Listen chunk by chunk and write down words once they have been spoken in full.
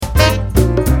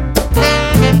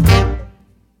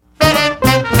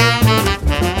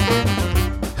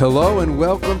Hello and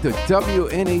welcome to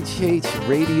WNHH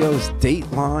Radio's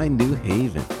Dateline New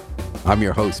Haven. I'm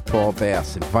your host, Paul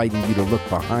Bass, inviting you to look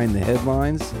behind the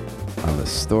headlines on the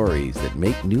stories that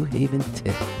make New Haven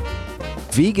tick.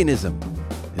 Veganism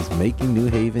is making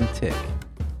New Haven tick.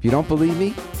 If you don't believe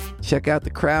me, check out the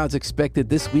crowds expected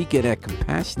this weekend at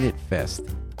Compassionate Fest,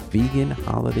 Vegan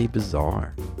Holiday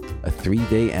Bazaar, a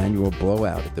 3-day annual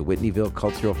blowout at the Whitneyville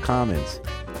Cultural Commons.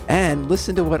 And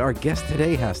listen to what our guest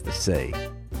today has to say.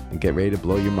 And get ready to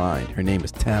blow your mind. Her name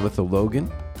is Tabitha Logan.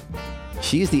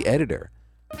 She's the editor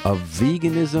of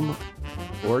Veganism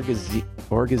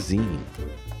Orgazine.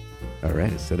 All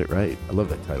right, I said it right. I love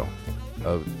that title.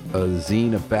 A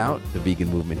zine about the vegan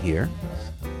movement here.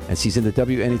 And she's in the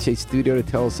WNHH studio to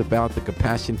tell us about the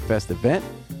Compassion Fest event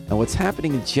and what's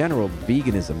happening in general,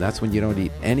 veganism. That's when you don't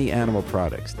eat any animal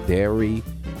products, dairy,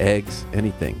 eggs,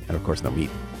 anything. And of course, no meat.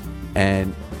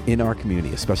 And in our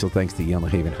community, a special thanks to Yale New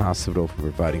Haven Hospital for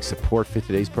providing support for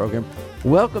today's program.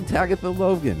 Welcome, Tabitha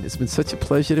Logan. It's been such a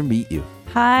pleasure to meet you.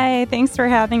 Hi, thanks for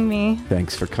having me.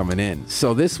 Thanks for coming in.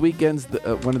 So this weekend's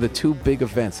one of the two big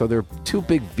events. So there are two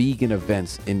big vegan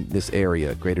events in this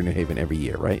area, Greater New Haven, every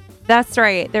year, right? That's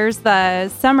right. There's the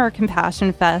Summer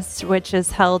Compassion Fest, which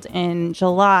is held in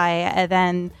July, and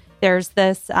then there's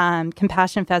this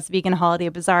Compassion Fest Vegan Holiday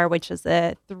Bazaar, which is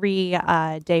a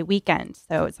 3-day weekend.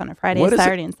 So it's on a Friday,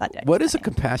 Saturday, and Sunday. What is a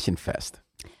Compassion Fest?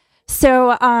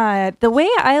 So the way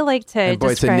I like to and boy,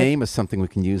 describe... it's a name of something we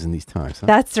can use in these times. Huh?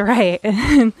 That's right.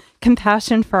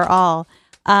 Compassion for all.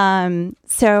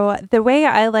 So the way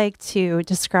I like to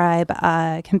describe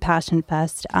Compassion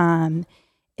Fest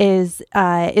is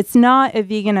it's not a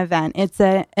vegan event. It's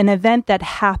an event that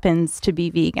happens to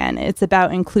be vegan. It's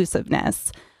about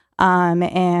inclusiveness.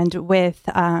 And with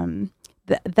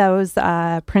those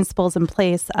principles in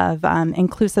place of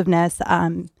inclusiveness,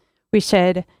 we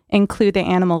should include the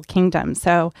animal kingdom.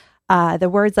 So the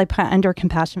words I put under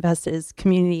Compassion Fest is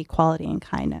community, equality, and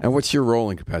kindness. And what's your role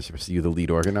in Compassion Fest? Are you the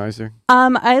lead organizer?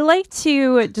 I like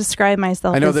to describe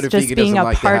myself as just being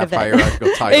a part of it.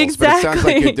 Hierarchical titles, exactly. But it sounds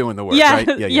like you're doing the work,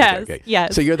 right? Yes, okay.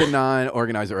 Yes. So you're the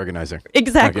non-organizer.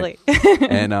 Exactly.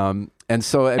 Okay. And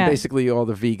so basically all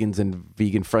the vegans and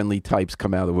vegan-friendly types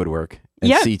come out of the woodwork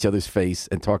and see each other's face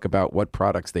and talk about what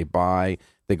products they buy.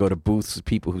 They go to booths with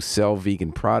people who sell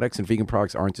vegan products, and vegan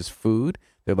products aren't just food.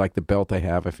 They're like the belt I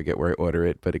have. I forget where I order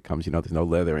it, but it comes, there's no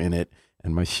leather in it,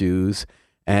 and my shoes.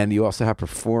 And you also have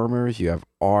performers. You have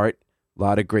art, a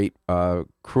lot of great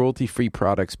cruelty-free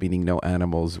products, meaning no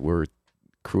animals were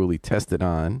cruelly tested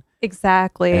on.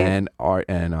 Exactly. And art,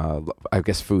 and I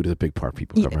guess food is a big part.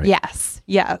 People come, right?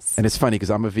 Yes. And it's funny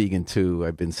because I'm a vegan too.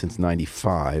 I've been since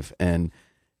 '95, and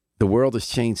the world has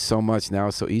changed so much now.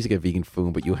 It's so easy to get vegan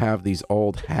food, but you have these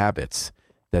old habits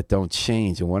that don't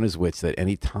change. And one is that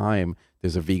any time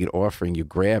there's a vegan offering, you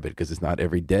grab it because it's not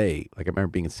every day. Like I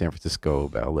remember being in San Francisco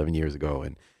about 11 years ago,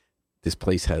 and this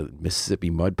place had Mississippi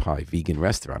Mud Pie vegan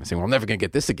restaurant. I said, well, I'm never going to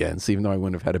get this again. So even though I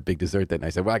wouldn't have had a big dessert that night,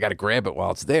 I said, well, I got to grab it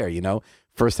while it's there,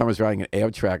 First time I was riding an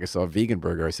Amtrak, I saw a vegan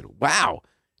burger. I said, wow,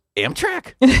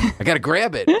 Amtrak? I got to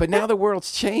grab it. But now the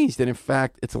world's changed. And in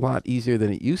fact, it's a lot easier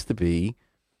than it used to be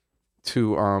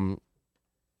to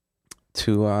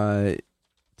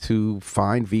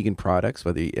find vegan products,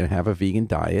 whether you have a vegan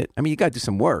diet. I mean, you got to do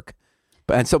some work.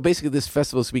 And so basically this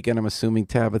festival this weekend, I'm assuming,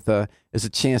 Tabitha, is a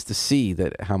chance to see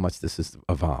how much this has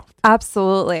evolved.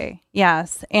 Absolutely.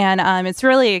 Yes. And it's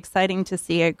really exciting to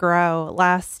see it grow.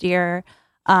 Last year,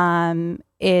 I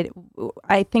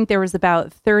think there was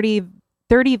about 30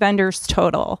 vendors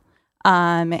total.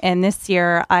 And this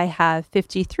year I have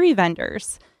 53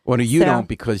 venders. Well, no, you don't,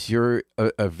 because you're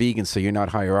a vegan, so you're not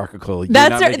hierarchical.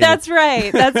 That's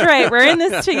right. We're in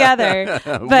this together.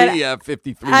 But we have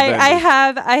 53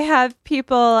 I have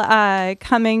people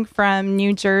coming from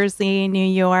New Jersey, New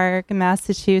York,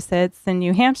 Massachusetts, and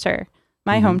New Hampshire,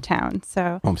 my hometown.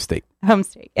 So home state,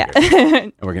 yeah.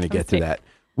 And we're going to get to that.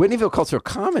 Whitneyville Cultural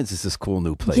Commons is this cool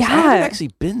new place. Yeah. I haven't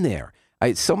actually been there.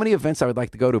 So many events I would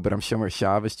like to go to, but I'm Shomer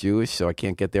Shabbos Jewish, so I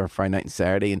can't get there on Friday night and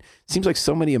Saturday. And it seems like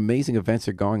so many amazing events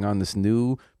are going on this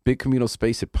new big communal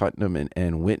space at Putnam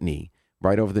and Whitney,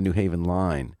 right over the New Haven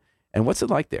line. And what's it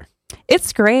like there?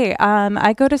 It's great.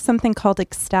 I go to something called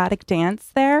Ecstatic Dance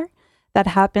there that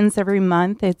happens every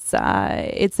month. It's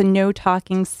a no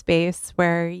talking space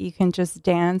where you can just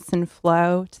dance and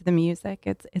flow to the music.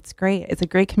 It's great. It's a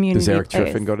great community. Does Eric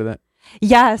place. Triffin go to that?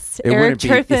 Yes, Eric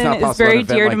Triffin is very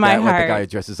dear to my heart. With the guy who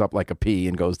dresses up like a pea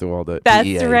and goes to all the That's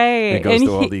PEA, right. And goes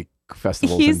to all the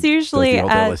festivals. He's usually does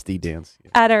the old LSD dance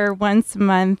at our once a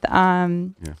month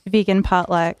vegan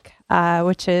potluck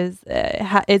which is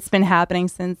it's been happening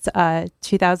since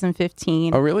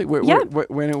 2015. Oh, really? Yeah.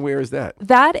 When and where is that?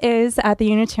 That is at the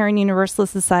Unitarian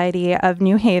Universalist Society of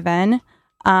New Haven.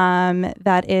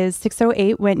 That is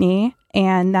 608 Whitney,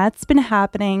 and that's been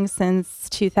happening since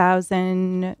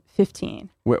 2015.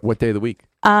 What day of the week?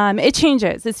 It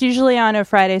changes. It's usually on a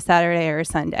Friday, Saturday, or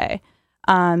Sunday.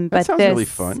 That sounds really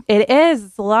fun. It is.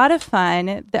 It's a lot of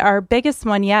fun. Our biggest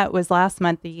one yet was last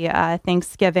month, the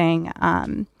Thanksgiving How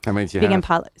many did you vegan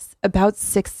have? potlucks. About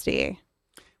 60.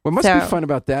 What must be fun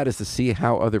about that is to see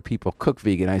how other people cook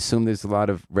vegan. I assume there's a lot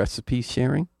of recipe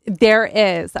sharing. There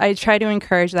is. I try to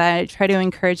encourage that. I try to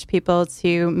encourage people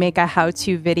to make a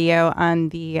how-to video on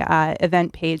the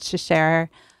event page to share.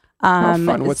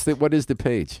 Fun. What is the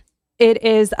page? It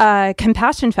is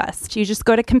Compassion Fest. You just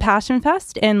go to Compassion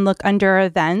Fest and look under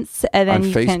events, and then on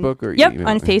you Facebook can. Or Yep, email?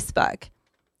 on Facebook.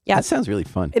 Yeah, That sounds really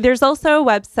fun. There's also a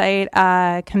website,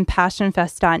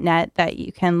 compassionfest.net, that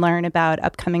you can learn about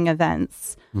upcoming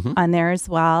events on there as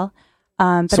well.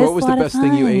 But So, what it's was a the lot of best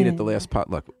thing you ate at fun. the last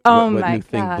potluck? Oh what my new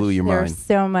thing gosh, blew your there's mind?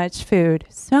 so much food.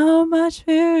 So much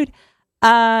food.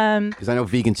 Because I know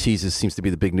vegan cheeses seems to be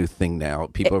the big new thing now.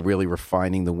 People are really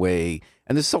refining the way.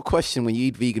 And there's still a question when you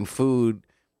eat vegan food,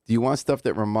 do you want stuff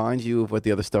that reminds you of what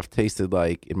the other stuff tasted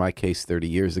like, in my case, 30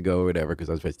 years ago or whatever, because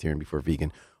I was vegetarian before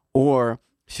vegan? Or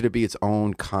should it be its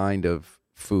own kind of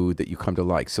food that you come to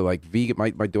like? So like vegan,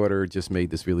 my daughter just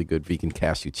made this really good vegan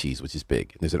cashew cheese, which is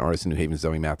big. And there's an artist in New Haven,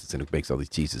 Zoe Matheson, who makes all these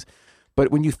cheeses. But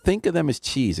when you think of them as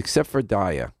cheese, except for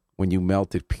Daya, when you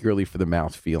melt it purely for the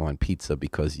mouthfeel on pizza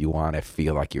because you want to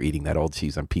feel like you're eating that old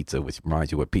cheese on pizza, which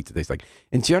reminds you what pizza tastes like.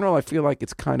 In general, I feel like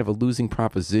it's kind of a losing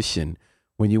proposition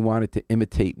when you want it to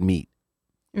imitate meat.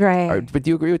 Right. But do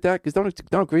you agree with that? Because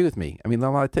don't agree with me. I mean, there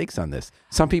are a lot of takes on this.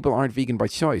 Some people aren't vegan by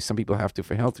choice. Some people have to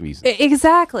for health reasons.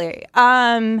 Exactly.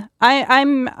 I'm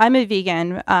a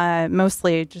vegan,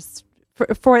 mostly just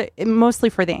mostly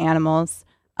for the animals.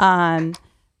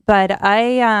 But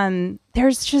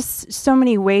there's just so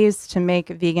many ways to make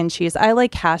vegan cheese. I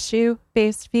like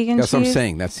cashew-based vegan cheese. That's what I'm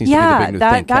saying. That seems to be the big new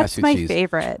thing. That's cashew my cheese.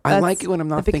 favorite. I That's like it when I'm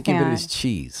not a big thinking of it fan. as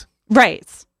cheese.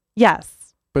 Right. Yes.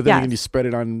 But then Yes. again, you spread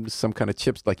it on some kind of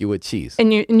chips like you would cheese. And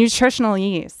nutritional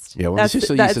yeast. Yeah, well,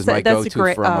 nutritional yeast is my go-to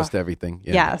for almost everything.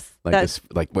 Yeah. Yes.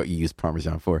 Like what you use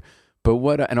Parmesan for. But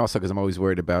and also because I'm always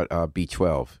worried about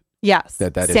B12. Yes.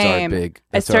 That is same. our big.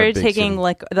 I started big taking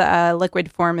sort the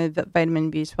liquid form of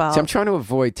vitamin B12. See, I'm trying to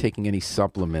avoid taking any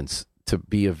supplements to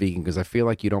be a vegan because I feel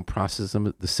like you don't process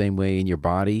them the same way in your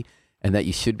body, and that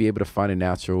you should be able to find a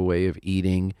natural way of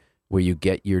eating where you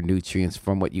get your nutrients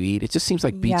from what you eat. It just seems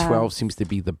like B12 seems to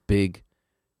be the big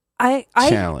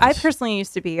challenge. I personally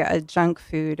used to be a junk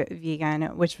food vegan,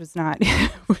 which was not.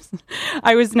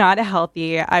 I was not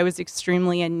healthy. I was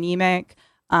extremely anemic.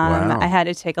 Wow. I had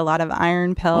to take a lot of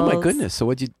iron pills. Oh my goodness! So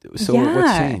what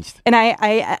changed? And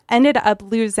I ended up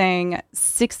losing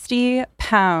 60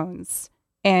 pounds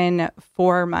in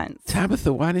 4 months.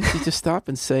 Tabitha, why didn't you just stop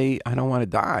and say, "I don't want to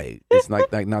die"? It's not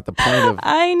the point of.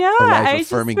 I know.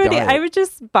 life-affirming diet. I would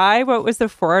just buy what was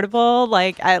affordable,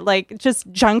 like just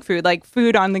junk food, like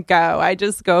food on the go. I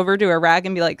just go over to a rack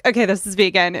and be like, okay, this is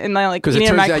vegan, and then eat Because it it in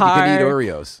turns my out car. you can eat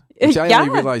Oreos, which I only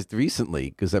Yeah. realized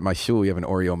recently because at my shul we have an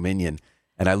Oreo minion,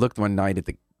 and I looked one night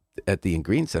at the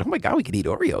ingredients and said, "Oh my god, we can eat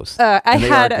Oreos." I And they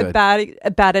had are a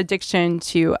good. bad addiction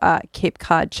to Cape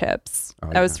Cod chips. Oh,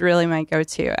 that yeah. was really my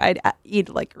go-to. I'd eat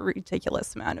like a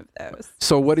ridiculous amount of those.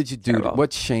 So what did you do? Terrible.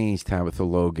 What changed, Tabitha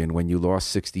Logan, when you lost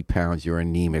 60 pounds? You're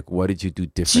anemic. What did you do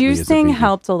differently? as a Juicing vegan?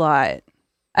 helped a lot.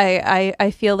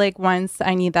 I feel like once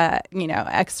I need that,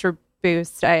 extra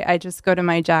boost, I just go to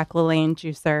my Jack LaLanne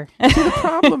juicer. The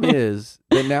problem is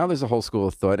that now there's a whole school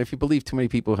of thought. If you believe too many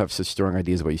people have such strong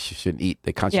ideas about what you shouldn't eat,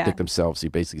 they contradict themselves. So you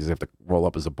basically just have to roll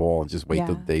up as a ball and just wait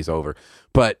till the day's over.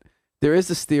 But there is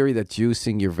this theory that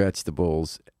juicing your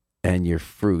vegetables and your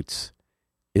fruits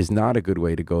is not a good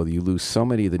way to go. You lose so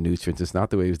many of the nutrients. It's not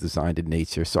the way it was designed in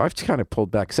nature. So I've kind of pulled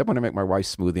back, except when I make my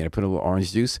wife's smoothie and I put a little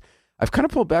orange juice. I've kind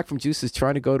of pulled back from juices,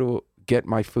 trying to go to get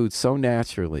my food so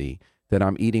naturally that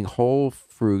I'm eating whole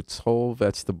fruits, whole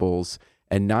vegetables,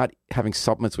 and not having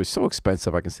supplements, which are so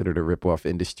expensive. I consider it a rip-off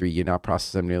industry. You're not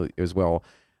processing them nearly as well.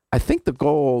 I think the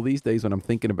goal these days when I'm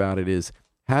thinking about it is,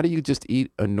 how do you just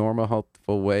eat a normal,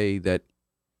 healthful way that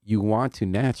you want to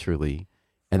naturally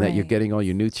and that you're getting all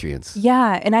your nutrients?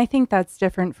 Yeah, and I think that's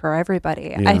different for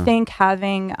everybody. Yeah. I think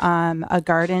having a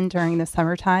garden during the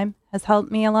summertime has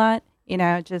helped me a lot.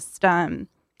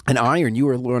 And iron, you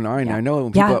were low on iron. Yeah. I know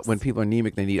when people are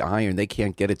anemic, they need iron. They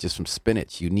can't get it just from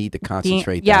spinach. You need to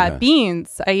concentrate.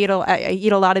 Beans. I eat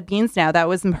a lot of beans now. That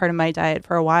wasn't part of my diet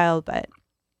for a while, but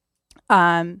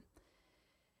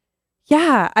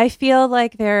Yeah, I feel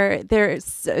like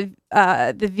there's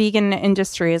the vegan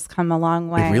industry has come a long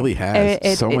way. It really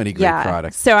has. So many great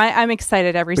products. So I'm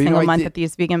excited every single month at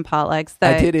these vegan potlucks.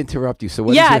 I did interrupt you. So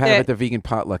what did you have at the vegan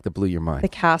potluck that blew your mind? The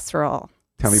casserole.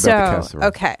 Tell me about the casserole.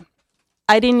 Okay.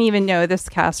 I didn't even know this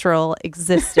casserole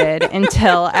existed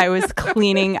until I was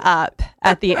cleaning up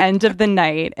at the end of the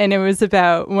night. And it was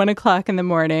about 1:00 in the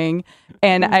morning.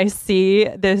 And I see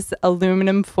this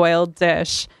aluminum foil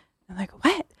dish. I'm like,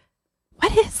 what?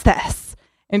 What is this?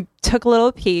 And took a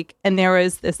little peek, and there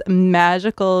was this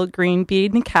magical green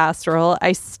bean casserole.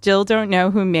 I still don't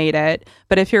know who made it,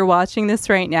 but if you're watching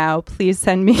this right now, please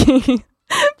send me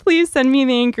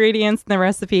the ingredients and the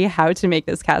recipe how to make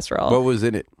this casserole. What was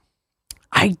in it?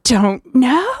 I don't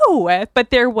know, but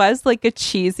there was like a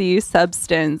cheesy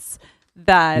substance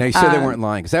that... Now, you said they weren't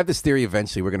lying, because I have this theory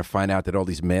eventually we're going to find out that all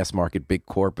these mass market, big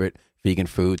corporate vegan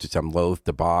foods, which I'm loath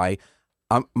to buy,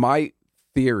 my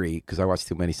theory, because I watch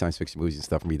too many science fiction movies and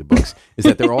stuff and read the books, is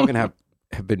that they're all going to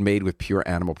have been made with pure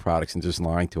animal products and just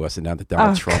lying to us. And now that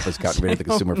Donald Trump has gotten rid of the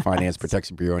Consumer Finance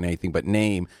Protection Bureau and anything but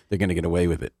name, they're going to get away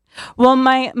with it. Well,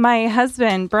 my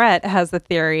husband, Brett, has a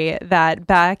theory that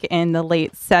back in the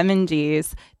late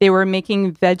 70s, they were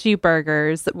making veggie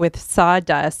burgers with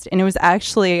sawdust, and it was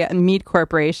actually meat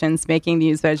corporations making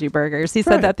these veggie burgers. He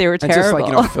said that they were terrible. And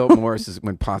just like, Philip Morris is,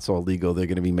 when pot's all legal, they're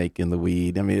going to be making the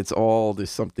weed. I mean, there's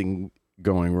something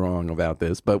going wrong about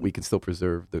this, but we can still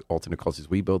preserve the alternate cultures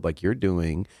we build, like you're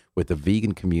doing with the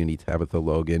vegan community, Tabitha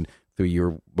Logan, through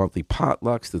your monthly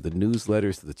potlucks, through the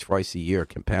newsletters, to the twice a year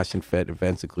compassion-fed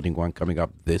events, including one coming up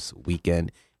this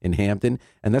weekend in Hampton.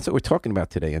 And that's what we're talking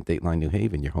about today on Dateline New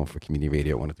Haven, your home for community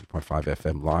radio, 103.5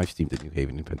 FM, live streamed at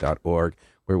newhaveninfo.org.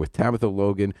 We're with Tabitha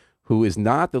Logan, who is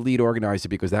not the lead organizer,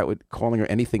 because calling her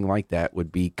anything like that would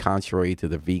be contrary to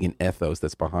the vegan ethos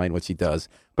that's behind what she does,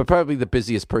 but probably the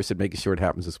busiest person making sure it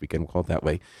happens this weekend. We'll call it that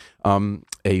way.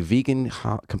 A vegan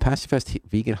Compassion Fest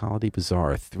Vegan Holiday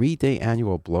Bazaar, a 3-day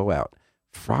annual blowout,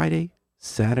 Friday,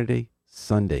 Saturday,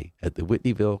 Sunday at the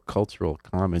Whitneyville Cultural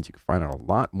Commons. You can find out a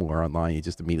lot more online. You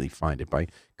just immediately find it by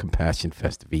Compassion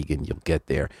Fest Vegan. You'll get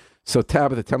there. So,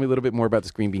 Tabitha, tell me a little bit more about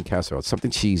this green bean casserole. It's something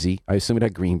cheesy. I assume it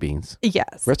had green beans.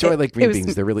 Yes. That's why I like green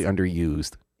beans. They're really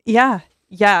underused. Yeah.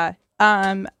 There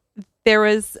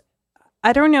was,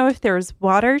 I don't know if there was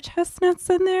water chestnuts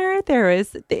in there.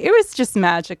 It was just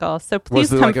magical. So please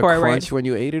come forward. Was there like a crunch when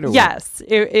you ate it? Or yes.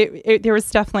 There was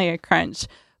definitely a crunch.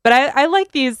 But I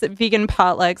like these vegan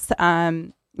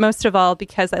potlucks most of all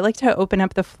because I like to open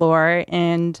up the floor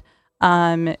and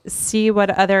see what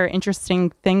other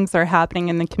interesting things are happening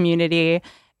in the community,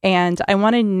 and I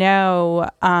want to know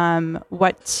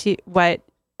what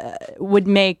would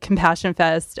make Compassion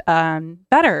Fest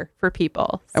better for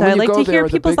people. So I like to hear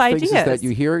people's ideas. Is that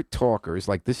you hear talkers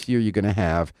like this year. You're going to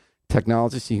have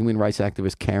technologist and human rights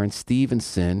activist Karen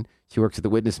Stevenson. She works at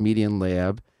the Witness Media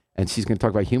Lab, and she's going to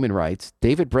talk about human rights.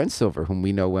 David Brentsilver, whom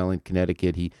we know well in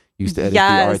Connecticut, he used to edit the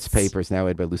arts papers, now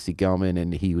edited by Lucy Gelman,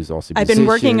 and he was also a musician. I've been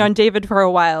working on David for a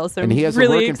while, so and he has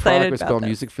really a work in excited progress called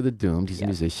Music for the Doomed. He's a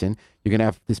musician. You're going to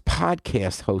have this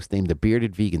podcast host named The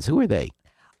Bearded Vegans. Who are they?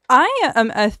 I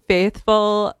am a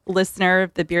faithful listener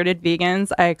of The Bearded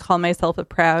Vegans. I call myself a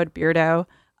proud beardo.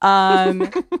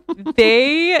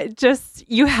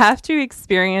 You have to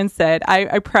experience it.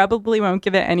 I probably won't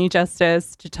give it any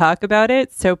justice to talk about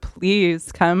it. So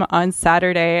please come on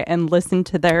Saturday and listen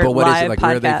to their live podcast.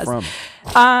 Where are they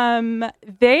from?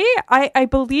 I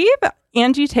believe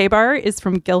Angie Tabar is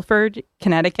from Guilford,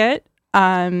 Connecticut.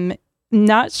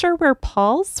 Not sure where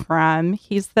Paul's from.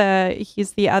 He's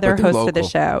the other host of the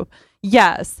show.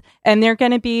 Yes, and they're going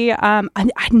to be. I'm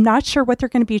not sure what they're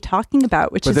going to be talking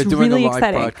about, which is really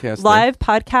exciting. Live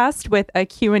podcast with a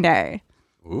Q&A.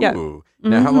 Ooh. Yeah.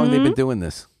 Now, how long have they been doing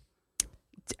this?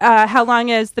 How long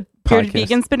has the Bearded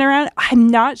Vegans been around? I'm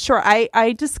not sure.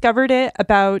 I discovered it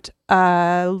about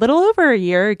a little over a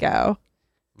year ago.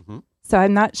 Mm-hmm. So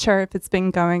I'm not sure if it's been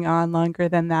going on longer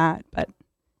than that, but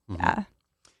yeah.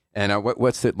 And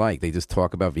what's it like? They just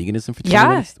talk about veganism for 2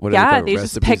 minutes? They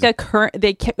just pick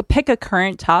a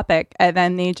current topic and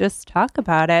then they just talk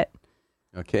about it.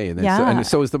 Okay, and then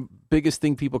so is the biggest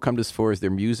thing people come to us for is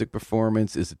their music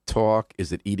performance? Is it talk?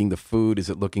 Is it eating the food? Is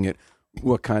it looking at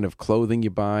what kind of clothing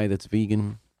you buy that's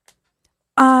vegan?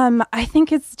 I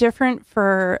think it's different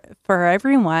for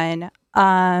everyone.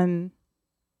 I'm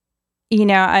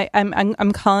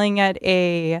calling it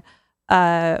a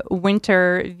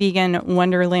winter vegan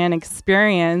wonderland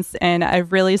experience, and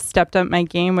I've really stepped up my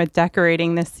game with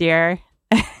decorating this year.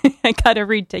 I got a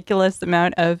ridiculous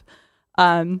amount of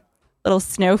little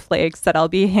snowflakes that I'll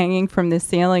be hanging from the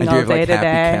ceiling And all do you have day like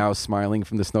today. happy cows smiling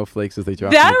from the snowflakes as they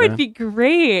drop? That to the would ground? be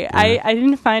great. Yeah. I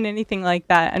didn't find anything like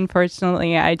that.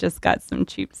 Unfortunately, I just got some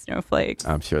cheap snowflakes.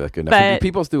 I'm sure that's good enough. But Do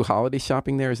people do holiday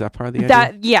shopping there? Is that part of the idea?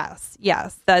 That yes,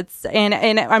 that's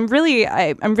and I'm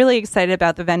really excited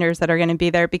about the vendors that are going to be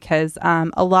there because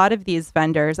a lot of these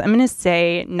vendors, I'm going to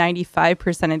say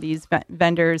 95% of these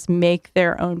vendors make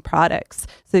their own products.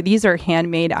 So these are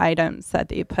handmade items that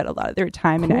they put a lot of their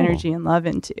time and Cool. energy and love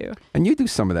into. And you do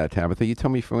some of that, Tabitha. You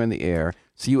told me from in the air.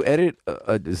 So you edit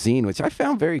a zine, which I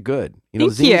found very good. You know,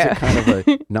 Thank zines you. are kind of a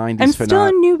 90s I'm still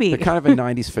a newbie. They're kind of a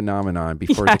 90s phenomenon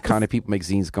before Yes. the kind of people make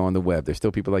zines go on the web. There's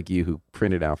still people like you who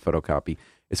print it out, photocopy.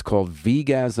 It's called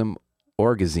Vegasm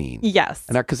Orgazine. Yes.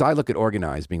 And because I look at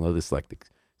organized being a little dyslexic.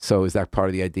 So is that part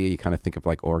of the idea? You kind of think of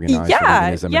like organized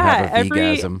organism and have a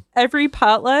vegasm? Every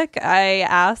potluck, I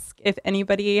ask if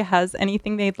anybody has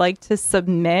anything they'd like to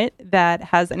submit that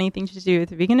has anything to do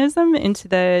with veganism into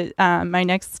the my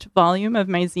next volume of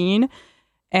my zine,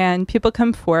 and people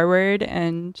come forward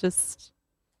and just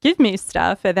give me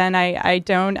stuff, and then I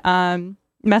don't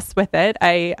mess with it.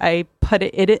 I put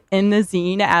it in the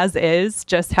zine as is,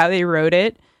 just how they wrote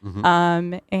it.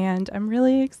 And I'm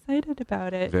really excited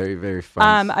about it. Very, very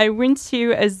fun. I went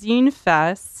to a zine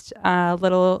fest a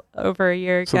little over a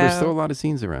year ago. So there's still a lot of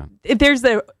zines around. There's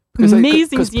an 'Cause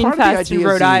amazing part zine of the fest in idea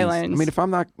of Rhode zines, Island. I mean, if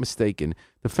I'm not mistaken,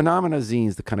 the phenomena of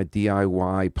zines, the kind of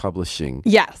DIY publishing,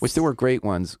 yes. which there were great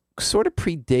ones, sort of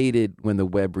predated when the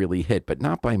web really hit, but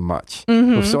not by much.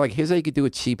 Mhm. So like, here's how you could do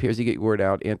it cheap. Here's how you get your word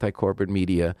out, anti-corporate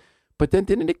media. But then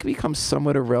didn't it become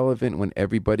somewhat irrelevant when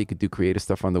everybody could do creative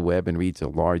stuff on the web and reach a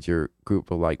larger group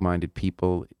of like-minded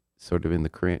people sort of in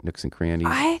the nooks and crannies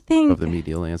I think of the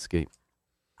media landscape?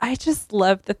 I just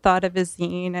love the thought of a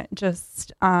zine,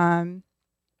 just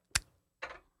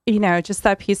just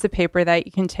that piece of paper that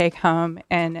you can take home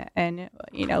and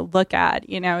look at.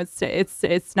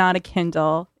 It's not a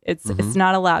Kindle, it's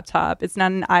not a laptop, it's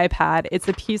not an iPad, it's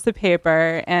a piece of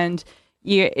paper, and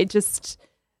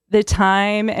the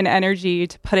time and energy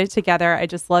to put it together, I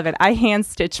just love it. I hand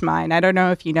stitch mine. I don't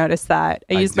know if you noticed that.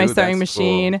 I use my sewing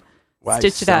machine, Wow,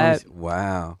 stitch it up.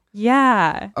 Wow.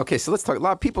 Yeah. Okay, so let's talk. A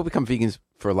lot of people become vegans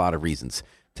for a lot of reasons.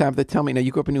 Tabitha, tell me, now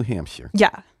you grew up in New Hampshire.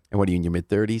 Yeah. And what are you, in your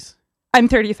mid-30s? I'm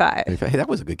 35. Hey, that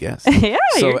was a good guess. Yeah,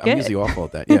 so you're good. I'm usually awful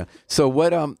at that. Yeah. So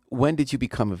when did you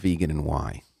become a vegan and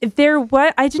why?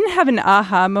 I didn't have an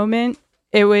aha moment.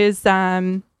 It was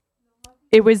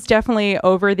definitely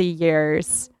over the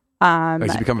years.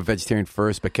 Did you become a vegetarian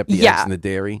first, but kept the eggs and the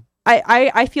dairy?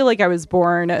 I feel like I was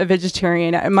born a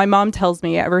vegetarian. My mom tells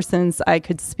me ever since I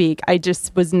could speak, I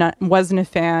just wasn't a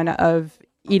fan of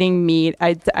eating meat.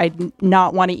 I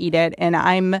not want to eat it, and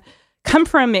I'm come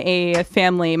from a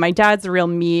family. My dad's a real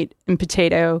meat and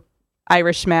potato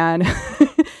Irish man.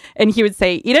 And he would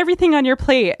say, eat everything on your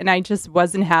plate. And I just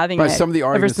wasn't having it. Some of the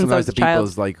arguments sometimes the people child.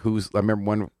 is like, I remember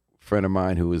one friend of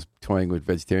mine who was toying with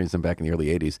vegetarianism back in the early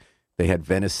 80s. They had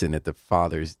venison at the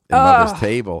father's and mother's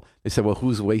table. They said, well,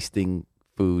 who's wasting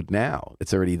food now?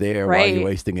 It's already there. Right. Why are you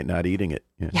wasting it, not eating it?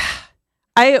 Yeah.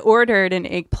 I ordered an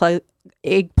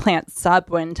eggplant sub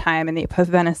one time, and they put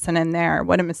venison in there.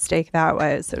 What a mistake that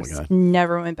was.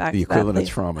 Never went back the to that equivalent place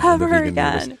of trauma. ever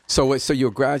again. So you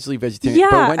were gradually vegetarian. Yeah,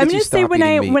 but when did I'm going to say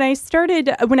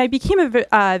when I became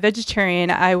a vegetarian,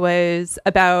 I was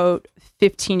about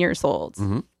 15 years old.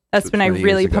 Mm-hmm. That's when I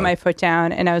really put my foot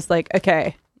down, and I was like,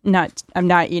 okay, I'm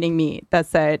not eating meat.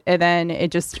 That's it. And then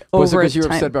it just was it over because you were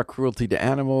time. upset about cruelty to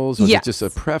animals? Was it just a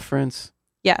preference?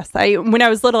 Yes. When I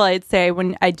was little, I'd say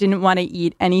when I didn't want to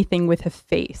eat anything with a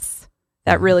face,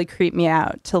 that really creeped me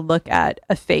out to look at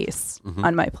a face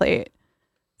on my plate.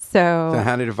 So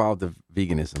how did it evolve to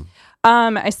veganism?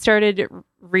 I started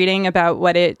reading about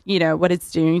what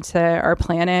it's doing to our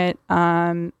planet,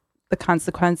 the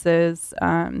consequences,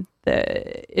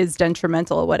 is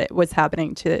detrimental, what's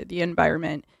happening to the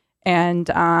environment, and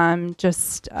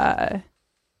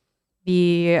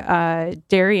the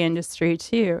dairy industry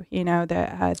too, that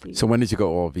had So when did you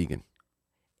go all vegan?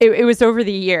 It was over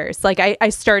the years. Like I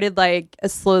started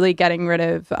slowly getting rid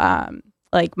of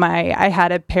I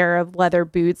had a pair of leather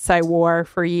boots I wore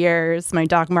for years, my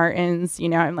Doc Martens,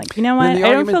 I'm like, you know what?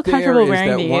 I don't feel comfortable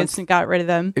wearing these, and got rid of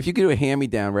them. If you could do a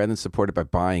hand-me-down rather than support it by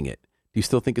buying it, do you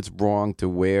still think it's wrong to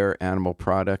wear animal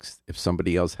products if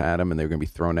somebody else had them and they were going to be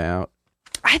thrown out?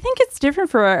 I think it's different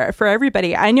for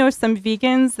everybody. I know some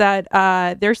vegans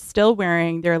that they're still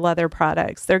wearing their leather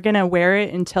products. They're going to wear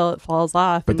it until it falls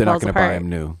off. But they're not going to buy them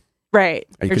new. Right.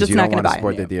 They're just not going to buy them. You don't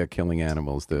want to support the idea of killing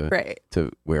animals to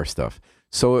to wear stuff.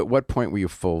 So at what point were you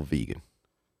full vegan?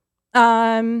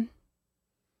 I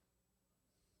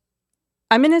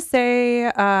I'm going to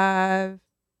say my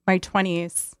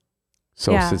 20s.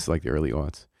 So since like the early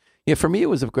aughts. Yeah, for me, it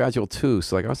was a gradual too.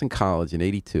 So like I was in college in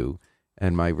 82,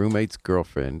 and my roommate's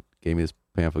girlfriend gave me this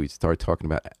pamphlet. We started talking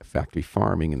about factory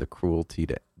farming and the cruelty,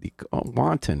 the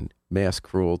wanton mass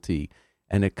cruelty.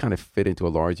 And it kind of fit into a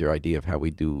larger idea of how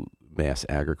we do mass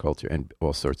agriculture and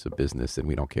all sorts of business, and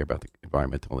we don't care about the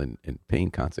environmental and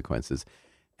pain consequences.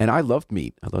 And I loved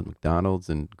meat. I loved McDonald's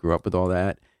and grew up with all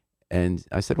that. And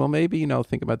I said, well, maybe,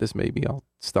 think about this. Maybe I'll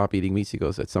stop eating meat. She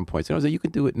goes, at some point. So I was like, you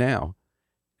can do it now.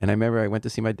 And I remember I went to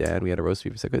see my dad. We had a roast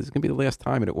beef. I said, this is going to be the last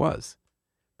time. And it was.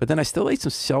 But then I still ate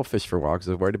some shellfish for a while because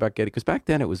I was worried about because back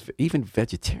then it was, even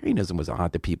vegetarianism was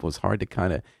odd to people. It was hard to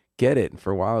kind of get it. And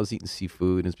for a while I was eating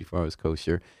seafood. And it was before I was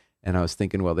kosher. And I was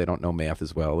thinking, well, they don't know math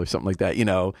as well or something like that,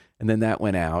 And then that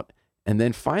went out. And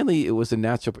then finally it was a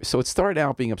natural. So it started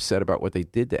out being upset about what they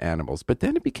did to animals. But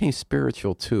then it became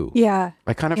spiritual too. Yeah.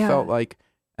 I kind of felt like,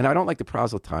 and I don't like to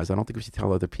proselytize. I don't think we should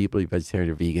tell other people you're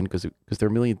vegetarian or vegan because there are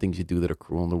a million things you do that are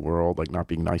cruel in the world, like not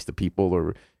being nice to people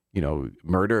or,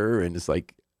 murder. And it's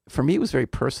like, for me, it was very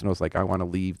personal. It's like, I want to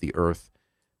leave the earth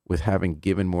with having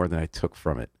given more than I took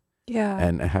from it. Yeah.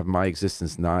 And have my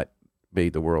existence not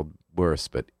made the world worse,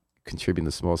 but contributing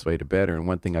the smallest way to better. And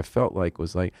one thing I felt like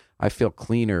was like, I feel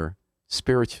cleaner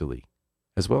spiritually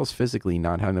as well as physically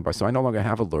not having the bar. So I no longer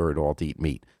have a lure at all to eat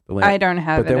meat. I don't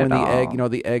have it But then at when the all.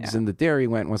 egg, the eggs and the dairy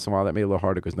went once in a while, that made it a little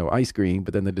harder because no ice cream,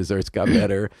 but then the desserts got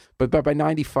better. But by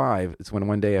 95, it's when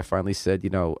one day I finally said,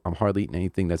 I'm hardly eating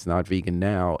anything that's not vegan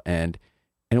now. And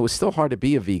it was still hard to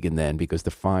be a vegan then because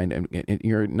to find, and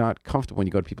you're not comfortable when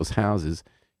you go to people's houses,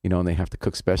 and they have to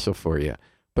cook special for you.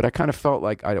 But I kind of felt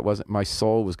like my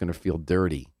soul was going to feel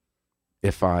dirty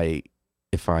if I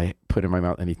put in my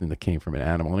mouth anything that came from an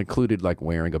animal, and included like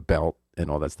wearing a belt and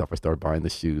all that stuff. I started buying the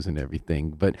shoes and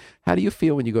everything. But how do you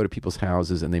feel when you go to people's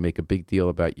houses and they make a big deal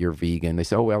about you're vegan? They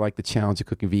say, oh, well, I like the challenge of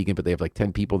cooking vegan, but they have like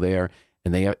 10 people there,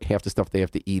 and half the stuff they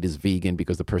have to eat is vegan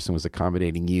because the person was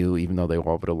accommodating you, even though they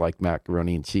all would have liked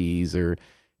macaroni and cheese. Or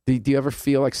do you ever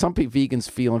feel like some vegans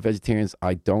feel and vegetarians,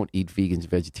 I don't eat vegans,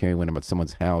 vegetarian when I'm at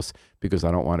someone's house because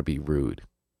I don't want to be rude?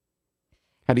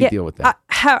 How do you deal with that?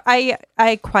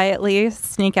 I quietly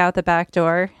sneak out the back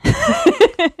door,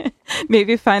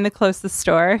 maybe find the closest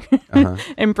store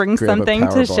and bring something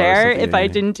to share. If I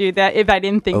didn't do that, if I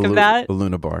didn't think of that. A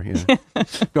Luna bar, yeah.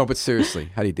 No, but seriously,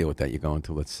 how do you deal with that? You go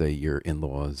into, let's say, your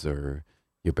in-laws or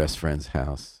your best friend's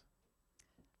house.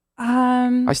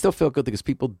 I still feel good because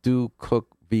people do cook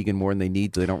vegan more than they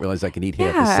need. They don't realize I can eat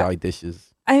half the side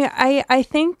dishes. I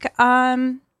think,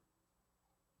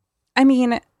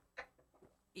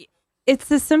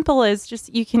 it's as simple as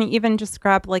just, you can even just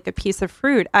grab like a piece of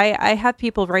fruit. I have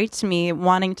people write to me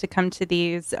wanting to come to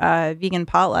these vegan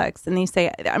potlucks, and they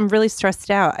say, I'm really stressed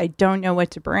out. I don't know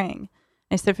what to bring.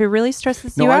 I said, if it really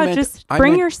stresses you out, just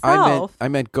bring yourself. I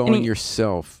meant going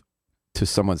yourself to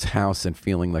someone's house and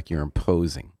feeling like you're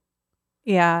imposing.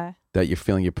 Yeah. That you're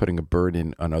feeling you're putting a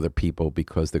burden on other people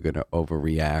because they're going to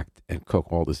overreact and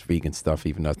cook all this vegan stuff,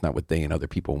 even though it's not what they and other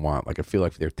people want. Like, I feel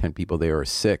like if there are 10 people there or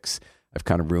 6, I've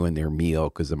kind of ruined their meal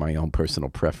because of my own personal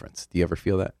preference. Do you ever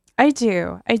feel that? I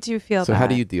do feel that. So how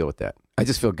do you deal with that? I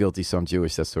just feel guilty, so I'm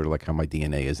Jewish. That's sort of like how my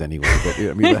DNA is anyway. But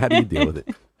how do you deal with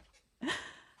it?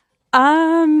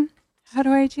 How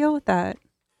do I deal with that?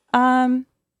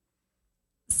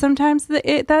 Sometimes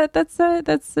that's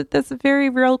a very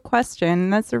real question.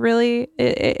 That's a really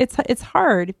it's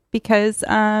hard because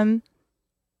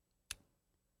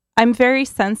I'm very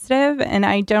sensitive, and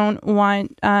I don't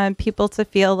want people to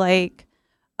feel like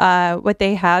what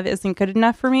they have isn't good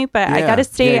enough for me. But I gotta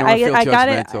stay. I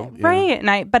gotta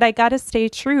right, but I gotta stay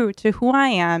true to who I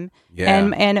am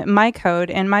and my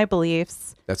code and my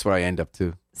beliefs. That's what I end up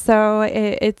to. So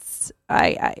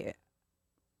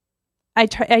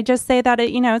I just say that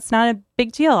it's not a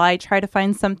big deal. I try to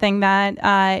find something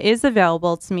that is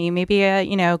available to me, maybe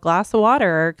a glass of water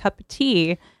or a cup of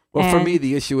tea. Well, for me,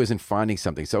 the issue isn't finding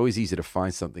something. It's always easy to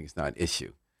find something. It's not an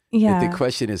issue. Yeah. The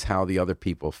question is how the other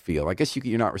people feel. I guess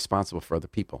you're not responsible for other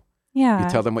people. Yeah. You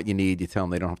tell them what you need. You tell them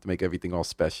they don't have to make everything all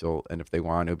special. And if they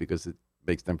want to, because it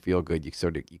makes them feel good, you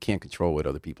can't control what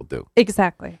other people do.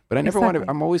 Exactly. But I never want to,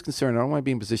 I'm always concerned. I don't want to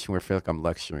be in a position where I feel like I'm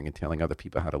lecturing and telling other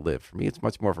people how to live. For me, it's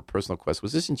much more of a personal quest.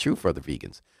 This isn't true for other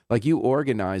vegans. Like, you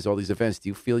organize all these events. Do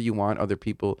you feel you want other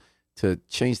people to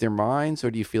change their minds, or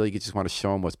do you feel like you just want to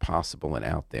show them what's possible and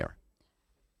out there?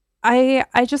 I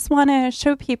just want to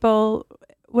show people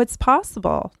what's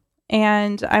possible.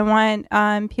 And I want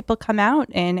people come out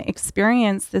and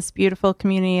experience this beautiful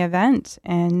community event.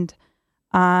 And,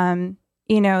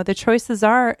 the choices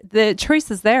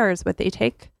there is what they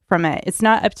take from it. It's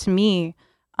not up to me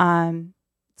to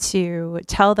to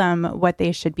tell them what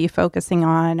they should be focusing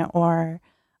on or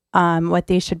what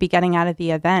they should be getting out of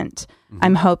the event. Mm-hmm.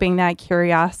 I'm hoping that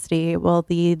curiosity will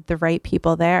lead the right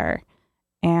people there.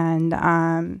 And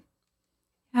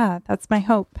yeah, that's my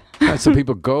hope. So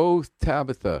people go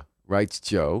Tabitha, writes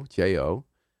Joe, J-O,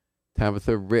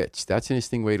 Tabitha Rich. That's an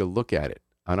interesting way to look at it.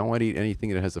 I don't want to eat anything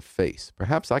that has a face.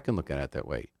 Perhaps I can look at it that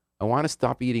way. I want to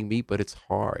stop eating meat, but it's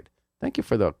hard. Thank you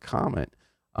for the comment.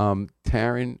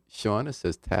 Taryn Shauna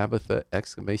says Tabitha,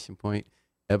 exclamation point,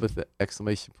 Evitha,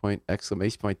 exclamation point,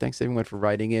 exclamation point. Thanks everyone for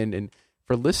writing in and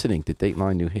for listening to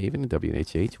Dateline New Haven and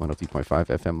WNHH 102.5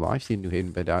 FM live stream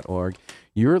newhavenbed.org.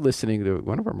 You're listening to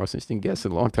one of our most interesting guests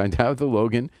in a long time, Tabitha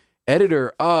Logan,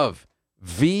 editor of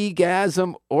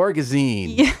Vegasm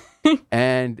Orgazine. Yeah.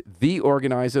 And the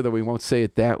organizer, though we won't say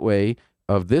it that way,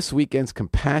 of this weekend's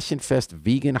Compassion Fest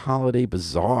Vegan Holiday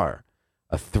Bazaar,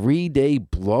 a 3-day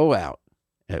blowout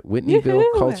at Whitneyville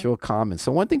Cultural Commons.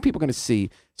 So one thing people are going to see is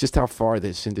just how far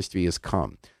this industry has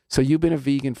come. So you've been a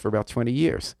vegan for about 20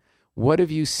 years. What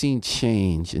have you seen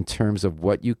change in terms of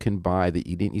what you can buy that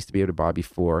you didn't used to be able to buy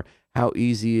before? How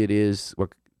easy it is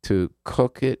to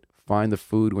cook it, find the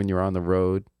food when you're on the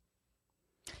road?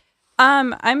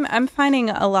 I'm finding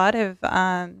a lot of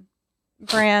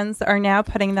brands are now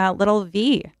putting that little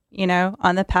V,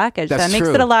 on the package. That makes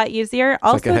it a lot easier. It's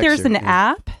also, there's an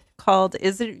app called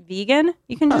Is It Vegan?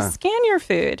 You can just scan your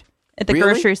food at the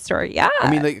grocery store. Yeah.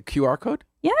 I mean, like a QR code?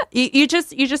 Yeah, you just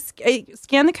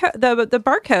scan the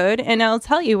barcode and it'll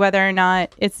tell you whether or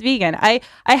not it's vegan. I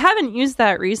haven't used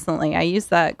that recently. I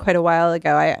used that quite a while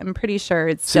ago. I'm pretty sure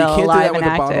it's still alive and active. So you can't do that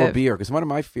with a bottle of beer, because one of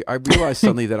my I realized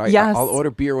suddenly that I'll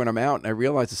order beer when I'm out, and I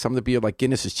realized that some of the beer, like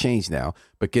Guinness, has changed now.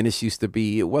 But Guinness used to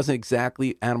be, it wasn't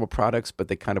exactly animal products, but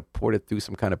they kind of poured it through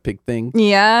some kind of pig thing.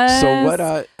 Yeah. So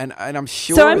what? And I'm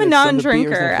sure. So I'm a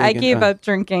non-drinker. I gave up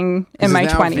drinking in my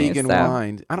 20s. Vegan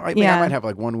wine. I might have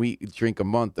like one drink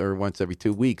a month or once every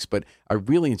 2 weeks, but I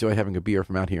really enjoy having a beer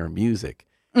from out here in Music.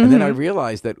 Mm-hmm. And then I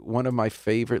realized that one of my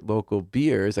favorite local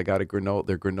beers, I got their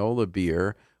granola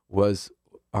beer, was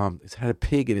it had a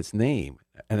pig in its name,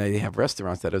 and they have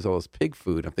restaurants that has all this pig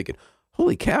food. I'm thinking,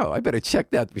 holy cow, I better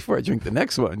check that before I drink the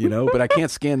next one, but I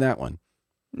can't scan that one.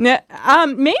 No,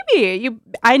 maybe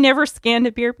I never scanned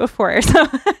a beer before, so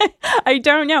I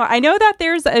don't know. I know that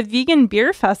there's a vegan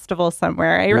beer festival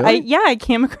somewhere. Really? I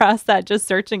came across that just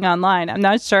searching online. I'm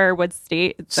not sure what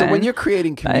state it's in. So when you're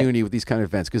creating community with these kind of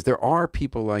events, because there are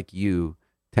people like you,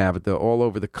 Tabitha, all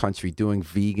over the country doing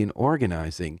vegan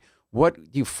organizing, what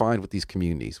do you find with these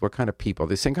communities? What kind of people?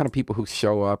 The same kind of people who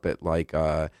show up at like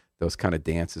those kind of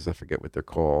dances, I forget what they're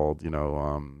called.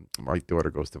 My daughter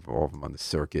goes to all of them on the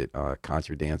circuit,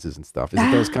 contra dances and stuff. Is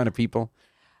it those kind of people?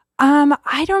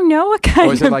 I don't know what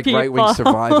kind of people. Or is it like right-wing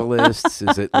survivalists?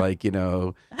 Is it like,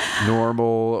 normal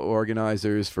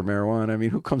organizers for marijuana? I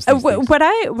mean, who comes to these things? What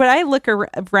I look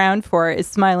around for is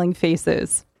smiling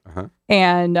faces. Uh-huh.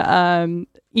 And, I'm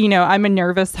a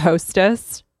nervous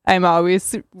hostess. I'm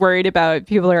always worried about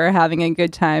people who are having a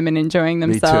good time and enjoying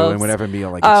themselves. Me too. And whenever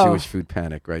meal, like a Jewish food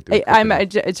panic, right? I'm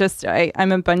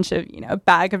a bunch of,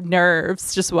 bag of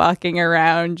nerves just walking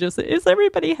around. Just, is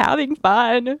everybody having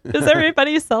fun? Is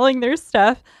everybody selling their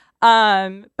stuff?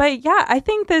 But yeah, I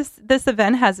think this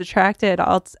event has attracted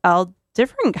all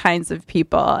different kinds of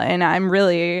people. And I'm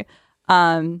really,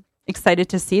 excited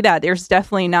to see that. There's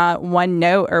definitely not one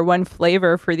note or one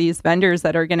flavor for these vendors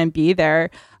that are going to be there.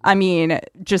 I mean,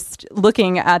 just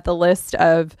looking at the list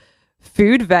of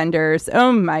food vendors,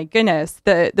 oh my goodness,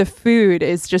 the food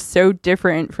is just so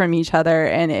different from each other,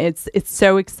 and it's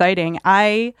so exciting.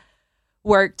 I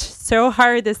worked so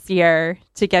hard this year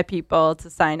to get people to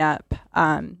sign up,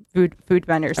 food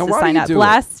vendors to sign up.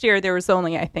 Last year there was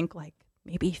only, I think, like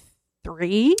maybe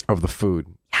 3 of the food.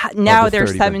 Yeah, now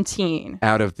there's 17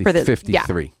 out of the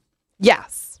 53. Yeah.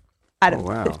 Yes, out of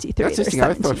 53. That's interesting.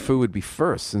 I thought food would be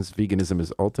first, since veganism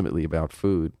is ultimately about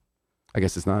food. I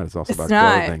guess it's not. It's also about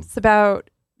clothing. It's about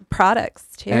products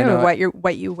too. And,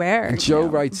 what you wear. And Joe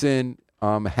writes in,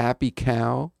 Happy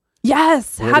Cow.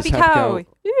 Yes, Happy Cow. I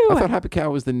thought Happy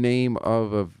Cow was the name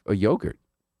of a yogurt.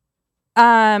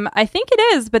 I think it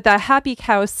is, but the Happy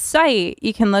Cow site,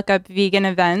 you can look up vegan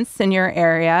events in your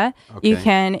area. Okay. You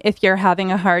can, if you're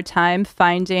having a hard time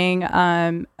finding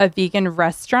a vegan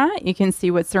restaurant, you can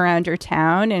see what's around your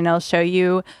town, and it'll show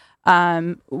you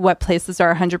what places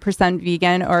are 100%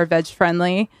 vegan or veg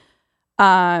friendly.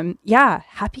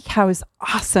 Happy Cow is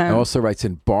awesome. It also writes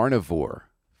in Barnivore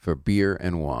for beer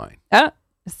and wine. Oh,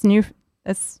 it's new.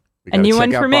 It's a new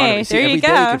one for me. There you go.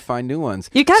 Every day you can find new ones.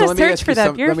 You got to search for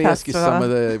that beer festival. Let me ask you some of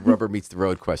the rubber meets the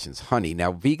road questions. Honey.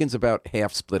 Now, vegans about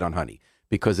half split on honey.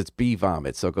 because it's bee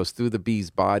vomit. So it goes through the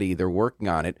bee's body. They're working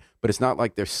on it, but it's not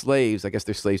like they're slaves. I guess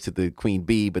they're slaves to the queen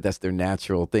bee, but that's their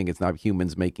natural thing. It's not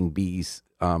humans making bees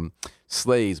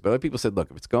slaves. But other people said, look,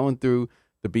 if it's going through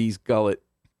the bee's gullet,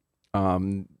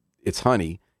 it's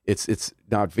honey. It's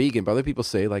not vegan. But other people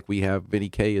say, like we have Vinny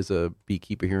Kay is a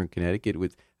beekeeper here in Connecticut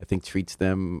with, I think, treats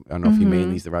them, I don't know if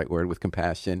humanely is the right word, with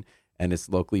compassion, and it's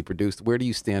locally produced. Where do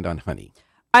you stand on honey?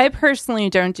 I personally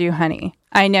don't do honey.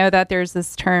 I know that there's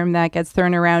this term that gets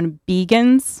thrown around,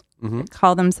 vegans,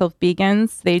 call themselves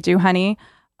vegans. They do honey.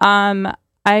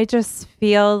 I just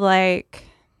feel like,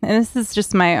 and this is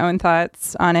just my own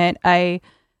thoughts on it, I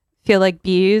feel like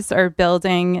bees are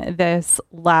building this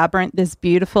labyrinth, this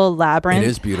beautiful labyrinth, it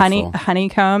is beautiful.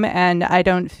 Honeycomb, and I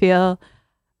don't feel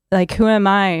like, who am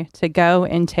I to go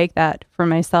and take that for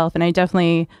myself? And I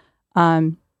definitely,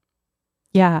 I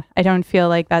don't feel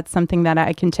like that's something that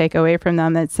I can take away from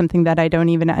them. It's something that I don't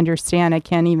even understand. I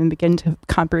can't even begin to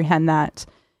comprehend that.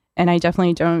 And I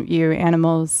definitely don't view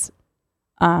animals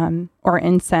or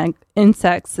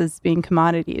insects as being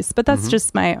commodities. But that's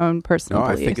just my own personal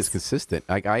beliefs. I think it's consistent.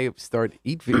 Like I started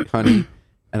eat honey,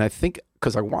 and I think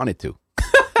because I wanted to.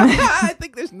 I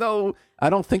think I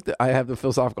don't think that I have the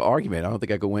philosophical argument. I don't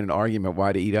think I could win an argument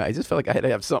why to eat it. I just felt like I had to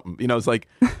have something. It's like,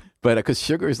 but because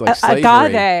sugar is like slavery.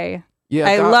 Agave. Yeah,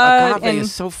 I love agave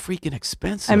is so freaking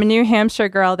expensive. I'm a New Hampshire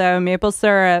girl, though. Maple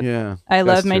syrup. Yeah, I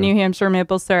love my New Hampshire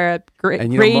maple syrup. Grade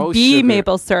B sugar,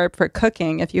 maple syrup for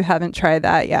cooking. If you haven't tried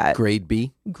that yet, Grade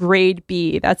B. Grade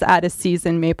B. That's out of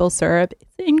season maple syrup.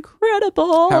 It's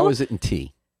incredible. How is it in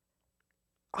tea?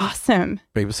 Awesome.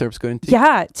 Maple syrup's good in tea.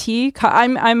 Yeah, tea.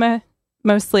 I'm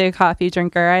mostly a coffee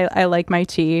drinker. I like my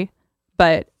tea,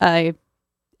 but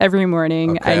every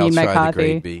morning I need my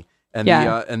coffee. The Grade B. And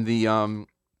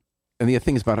the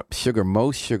thing is about sugar,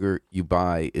 most sugar you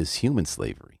buy is human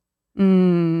slavery,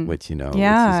 which, which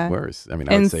is worse. I mean,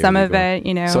 I would say some of it,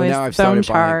 so is now I've bone started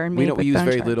char. Buying, we use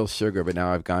very little sugar, but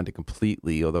now I've gone to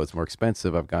completely, although it's more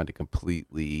expensive, I've gone to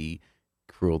completely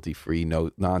cruelty-free,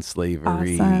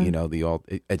 non-slavery, awesome. The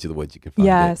edge of the woods you can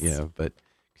find it, but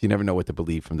you never know what to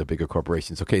believe from the bigger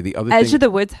corporations. Okay, the other Edge of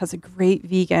the Woods has a great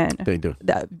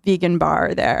vegan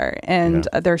bar there, and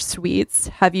their sweets.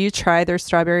 Have you tried their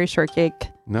strawberry shortcake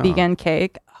vegan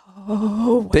cake?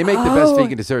 Oh, they make the best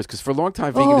vegan desserts, because for a long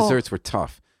time vegan desserts were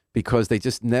tough because they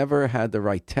just never had the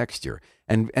right texture.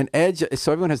 And Edge,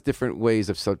 so everyone has different ways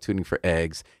of substituting for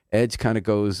eggs. Edge kind of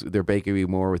goes their bakery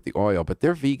more with the oil, but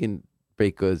their vegan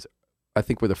baked goods, I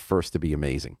think, were the first to be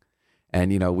amazing. And,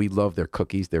 we love their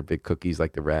cookies. Their big cookies,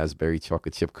 like the raspberry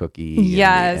chocolate chip cookie.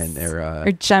 Yes. And their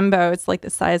or jumbo. It's like the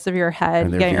size of your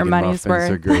head. Get your money's worth.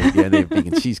 Are great. Yeah, they have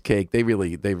vegan cheesecake. They've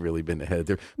really been ahead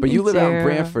there. But you live out in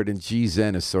Branford, and G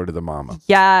Zen is sort of the mama.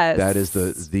 Yes. That is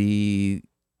the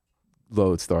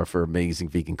lodestar for amazing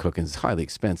vegan cooking. It's highly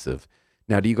expensive.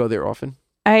 Now, do you go there often?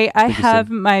 I have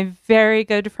my very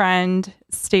good friend,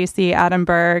 Stacy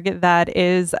Adamberg, that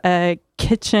is a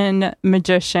kitchen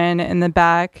magician in the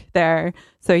back there.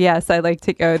 So, yes, I like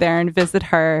to go there and visit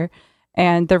her.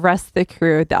 And the rest of the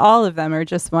crew, all of them are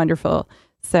just wonderful.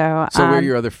 So where are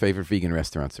your other favorite vegan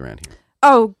restaurants around here?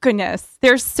 Oh, goodness.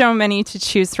 There's so many to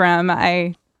choose from.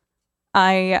 I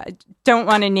don't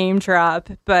want to name drop,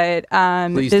 but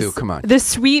please do. Come on. The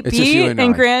Sweet Bee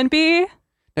in Granby.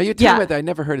 Now you're telling me that I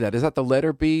never heard of that. Is that the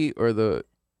letter B or the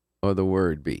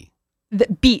word B? The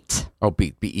beet. Oh,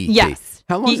 beet. B-E-T. Yes.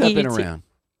 How long has that been around?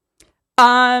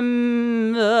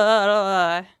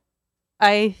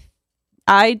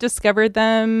 I discovered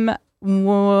them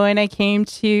when I came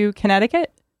to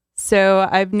Connecticut. So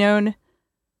I've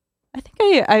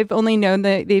only known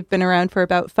that they've been around for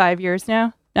about 5 years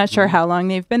now. Not sure how long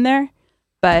they've been there.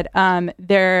 But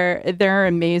they're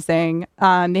amazing.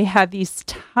 They have these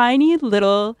tiny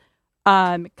little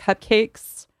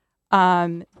cupcakes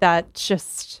that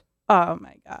just, oh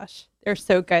my gosh, they're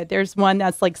so good. There's one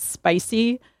that's like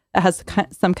spicy, that has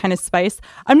some kind of spice.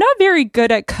 I'm not very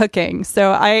good at cooking,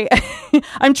 so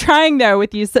I'm trying though with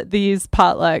these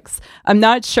potlucks. I'm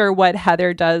not sure what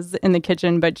Heather does in the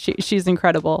kitchen, but she's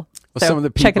incredible. Well, so some of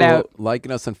the people check it out.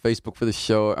 Liking us on Facebook for the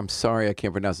show. I'm sorry I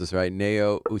can't pronounce this right.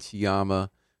 Nao Uchiyama,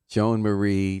 Joan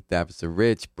Marie, Davisa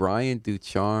Rich, Brian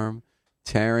Ducharme,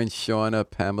 Taryn, Shauna,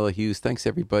 Pamela Hughes. Thanks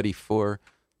everybody for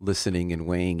listening and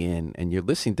weighing in. And you're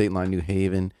listening to Dateline New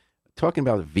Haven, talking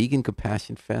about Vegan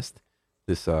Compassion Fest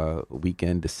this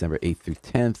weekend, December 8th through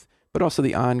 10th, but also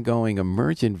the ongoing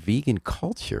emergent vegan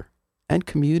culture and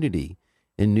community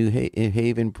in New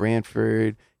Haven,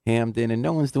 Branford, Hamden, and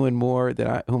no one's doing more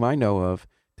whom I know of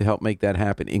to help make that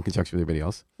happen in conjunction with everybody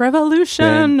else. Revolution.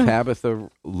 And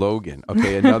Tabitha Logan.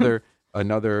 Okay, another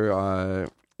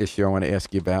issue I want to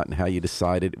ask you about and how you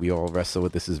decided. We all wrestle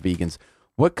with this as vegans.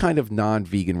 What kind of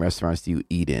non-vegan restaurants do you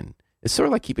eat in? It's sort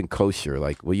of like keeping kosher.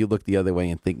 Like, will you look the other way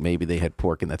and think maybe they had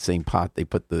pork in that same pot they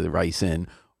put the rice in?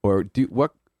 Or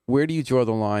where do you draw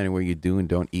the line and where you do and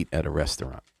don't eat at a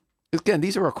restaurant? Again,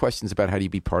 these are all questions about how do you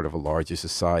be part of a larger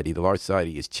society. The large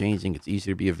society is changing. It's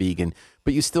easier to be a vegan,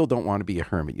 but you still don't want to be a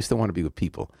hermit. You still want to be with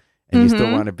people, and you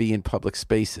still want to be in public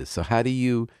spaces. So how do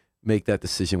you make that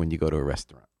decision when you go to a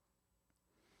restaurant?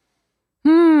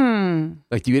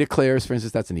 Like, do you eat at Claire's, for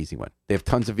instance? That's an easy one. They have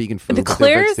tons of vegan food.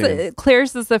 The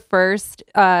Claire's is the first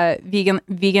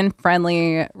vegan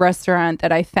friendly restaurant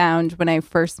that I found when I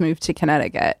first moved to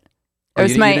Connecticut. You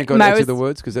didn't go to Edge of the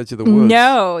Woods because Edge of the Woods.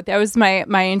 No, that was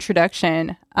my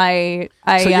introduction. So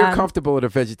you're comfortable at a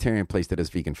vegetarian place that has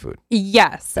vegan food?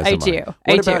 Yes, I do.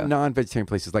 What about non-vegetarian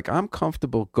places? Like, I'm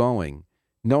comfortable going,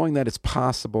 knowing that it's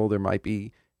possible there might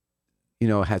be,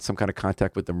 had some kind of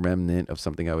contact with the remnant of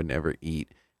something I would never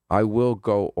eat. I will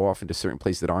go off into certain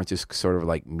places that aren't just sort of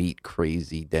like meat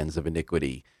crazy dens of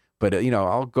iniquity. But,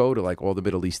 I'll go to like all the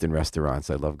Middle Eastern restaurants.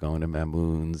 I love going to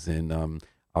Mamoun's, and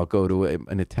I'll go to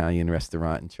an Italian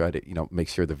restaurant and try to, make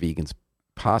sure the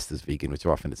pasta's vegan, which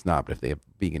often it's not. But if they have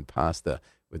vegan pasta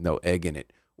with no egg in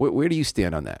it, where do you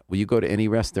stand on that? Will you go to any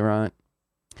restaurant?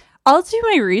 I'll do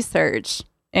my research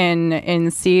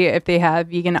and see if they have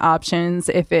vegan options,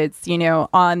 if it's,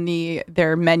 on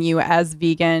their menu as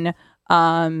vegan.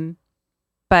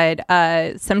 But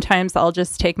sometimes I'll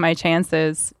just take my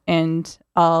chances and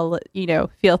I'll,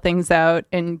 feel things out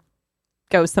and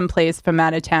go someplace from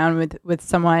out of town with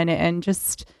someone and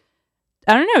just,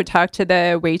 I don't know, talk to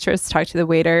the waitress, talk to the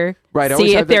waiter, right?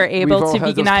 See if they're able to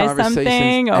veganize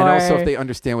something, and also if they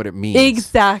understand what it means.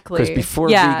 Exactly. Because before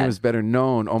vegan was better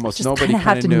known, almost nobody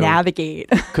have to knew. Navigate.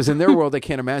 Because in their world, they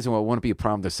can't imagine, well, it won't be a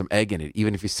problem. There's some egg in it,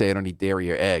 even if you say I don't eat dairy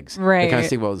or eggs. Right. They kind of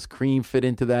say, well, does cream fit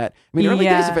into that? I mean, early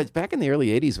days of back in the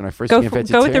early 80s when I first became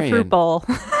vegetarian. Go with the fruit bowl.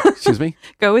 Excuse me?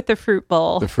 Go with the fruit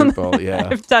bowl. The fruit bowl, yeah.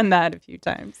 I've done that a few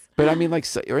times. But I mean, like,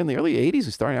 so in the early 80s,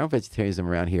 we started out vegetarianism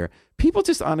around here. People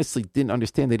just honestly didn't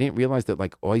understand. They didn't realize that,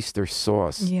 like, oyster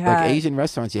sauce, like Asian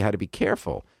restaurants, you had to be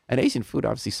careful. And Asian food,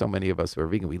 obviously, so many of us who are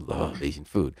vegan, we love Asian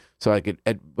food. So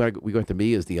we went to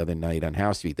Mia's the other night on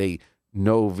House Street. They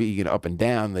know vegan up and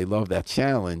down. They love that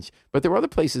challenge. But there were other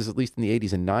places, at least in the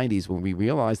 80s and 90s, when we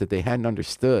realized that they hadn't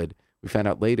understood. We found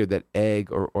out later that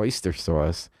egg or oyster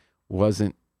sauce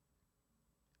wasn't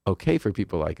okay for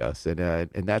people like us, and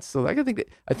that's so. Like,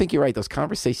 I think you're right. Those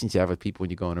conversations you have with people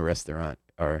when you go in a restaurant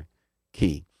are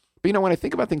key. But when I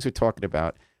think about things we're talking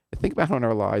about, I think about how in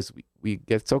our lives we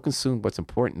get so consumed what's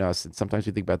important to us, and sometimes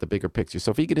we think about the bigger picture.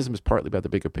 So veganism is partly about the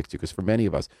bigger picture, because for many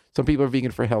of us, some people are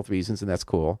vegan for health reasons, and that's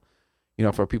cool.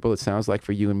 For people, it sounds like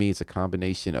for you and me, it's a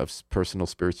combination of personal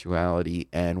spirituality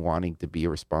and wanting to be a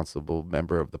responsible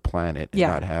member of the planet and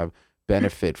not have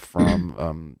benefit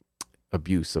from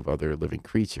abuse of other living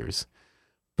creatures.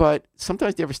 But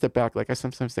sometimes you ever step back, like I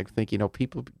sometimes think,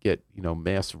 people get,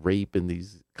 mass rape in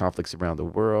these conflicts around the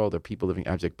world, or people living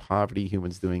abject poverty,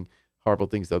 humans doing horrible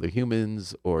things to other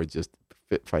humans, or just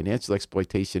financial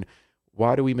exploitation.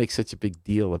 Why do we make such a big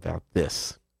deal about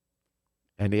this?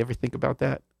 And you ever think about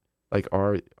that? Like,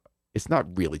 it's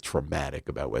not really traumatic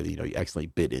about whether, you accidentally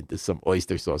bit into some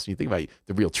oyster sauce. When you think about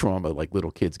the real trauma, like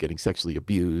little kids getting sexually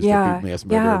abused, or mass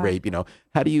murder, or rape,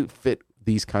 how do you fit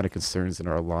these kind of concerns in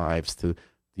our lives to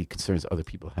the concerns other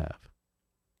people have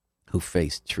who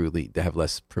have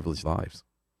less privileged lives?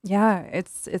 Yeah,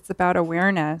 it's about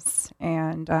awareness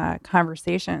and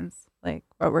conversations like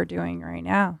what we're doing right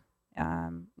now.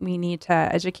 We need to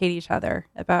educate each other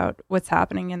about what's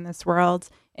happening in this world.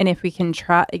 And if we can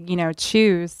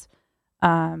choose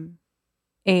a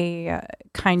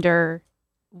kinder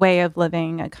way of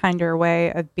living, a kinder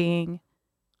way of being,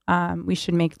 we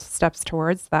should make steps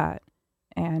towards that.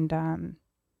 And,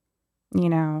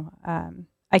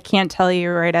 I can't tell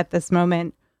you right at this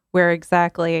moment where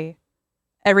exactly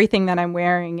everything that I'm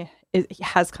wearing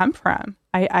has come from.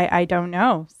 I don't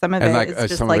know. Some of it is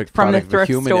just like from the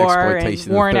thrift store and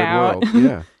worn out.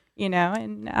 Yeah.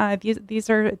 And these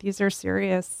are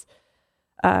serious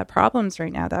problems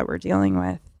right now that we're dealing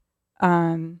with.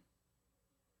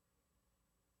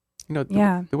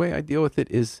 The way I deal with it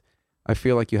is, I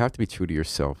feel like you have to be true to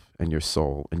yourself and your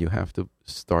soul, and you have to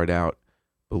start out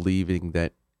believing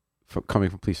that, coming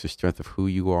from a place of strength of who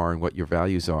you are and what your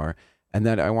values are, and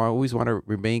that I always want to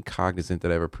remain cognizant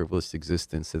that I have a privileged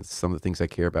existence, and some of the things I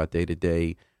care about day to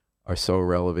day are so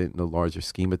relevant in the larger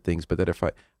scheme of things, but that if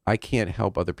I can't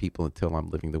help other people until I'm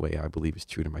living the way I believe is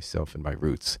true to myself and my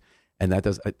roots. And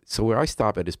so where I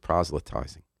stop at is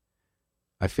proselytizing.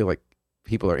 I feel like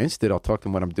people are interested, I'll talk to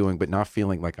them what I'm doing, but not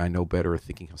feeling like I know better or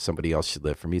thinking how somebody else should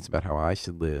live. For me, it's about how I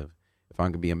should live. If I'm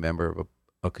going to be a member of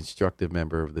a constructive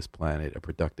member of this planet, a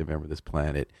productive member of this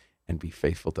planet, and be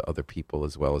faithful to other people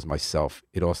as well as myself,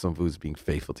 it also includes being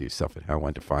faithful to yourself and how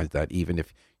one defines that. Even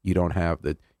if you don't have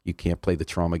you can't play the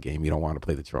trauma game, you don't want to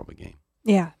play the trauma game.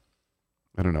 Yeah.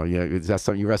 I don't know. Yeah, is that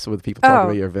something you wrestle with people talking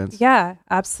about your events? Yeah,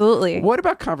 absolutely. What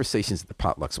about conversations at the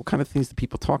potlucks? What kind of things do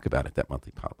people talk about at that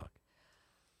monthly potluck?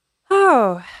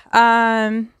 Oh,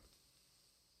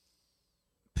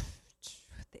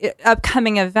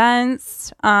 upcoming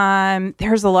events.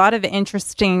 There's a lot of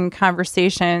interesting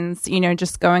conversations,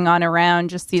 just going on around,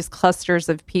 just these clusters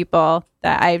of people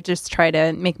that I just try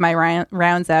to make my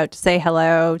rounds out to say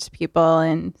hello to people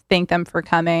and thank them for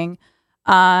coming.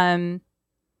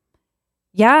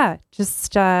 Yeah,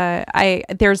 just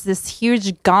there's this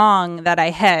huge gong that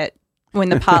I hit when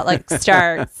the potluck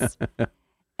starts.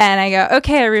 And I go,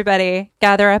 okay, everybody,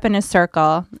 gather up in a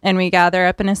circle. And we gather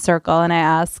up in a circle, and I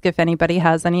ask if anybody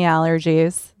has any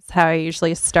allergies. That's how I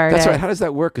usually start That's it. right. How does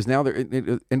that work? Because now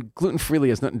and gluten-free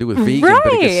has nothing to do with vegan. Right.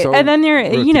 But it gets so and then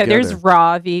there's together.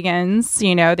 raw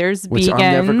vegans, there's Which vegans.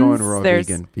 I'm never going raw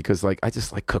vegan because I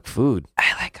just like cooked food.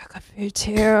 I like cooked food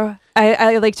too.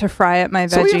 I like to fry up my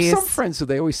veggies. So we have some friends who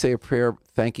they always say a prayer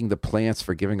thanking the plants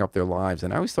for giving up their lives.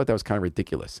 And I always thought that was kind of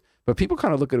ridiculous. But people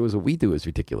kind of look at it as what we do as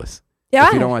ridiculous. Yeah.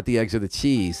 If you don't want the eggs or the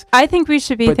cheese. I think we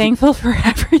should be thankful for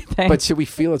everything. But should we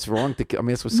feel it's wrong to? I mean,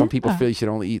 that's what some people feel. You should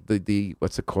only eat the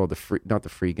what's it called? Not the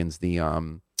freegans, the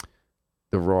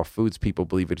raw foods. People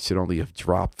believe it should only have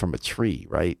dropped from a tree,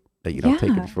 right? That you don't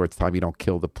take it before it's time. You don't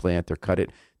kill the plant or cut it.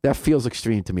 That feels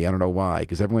extreme to me. I don't know why,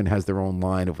 because everyone has their own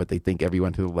line of what they think.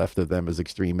 Everyone to the left of them is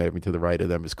extreme. Everyone to the right of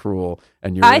them is cruel.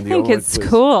 And I think it's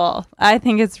cool. I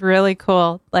think it's really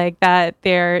cool. Like that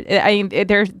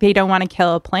they don't want to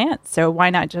kill a plant. So why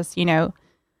not just,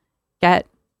 get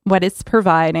what it's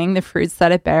providing, the fruits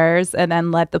that it bears, and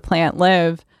then let the plant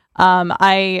live.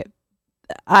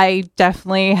 I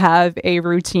definitely have a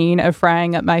routine of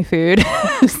frying up my food.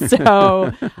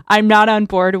 So I'm not on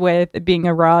board with being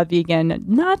a raw vegan.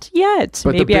 Not yet.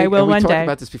 But maybe I will one day. We talked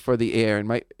about this before the air, and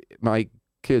my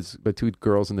kids, my two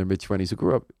girls in their mid-20s who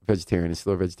grew up vegetarian and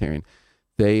still are vegetarian,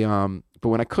 they but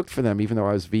when I cooked for them, even though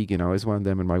I was vegan, I always wanted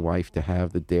them and my wife to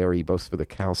have the dairy, both for the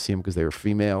calcium because they were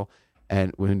female,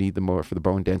 and we need them more for the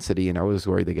bone density, and I was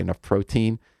worried they get enough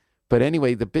protein. But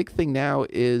anyway, the big thing now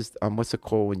is what's it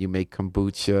called when you make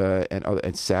kombucha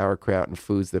and sauerkraut and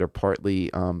foods that are partly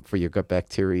for your gut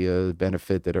bacteria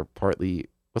benefit, that are partly,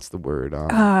 what's the word?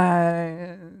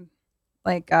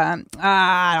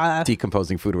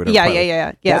 Decomposing food or whatever.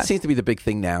 Yeah. That seems to be the big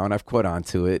thing now, and I've caught on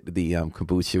to it, the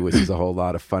kombucha, which is a whole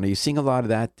lot of fun. Are you seeing a lot of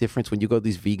that difference when you go to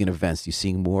these vegan events? You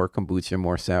seeing more kombucha,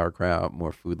 more sauerkraut,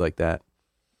 more food like that?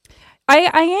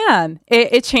 I am.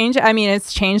 It changed. I mean,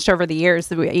 it's changed over the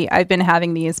years. I've been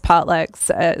having these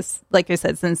potlucks, like I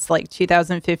said, since like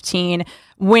 2015.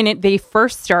 When they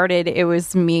first started, it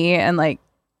was me and like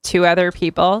two other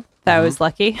people. That was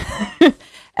lucky.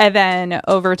 And then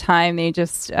over time, they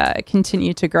just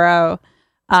continue to grow.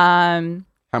 How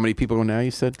many people go now,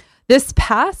 you said? This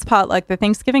past potluck, the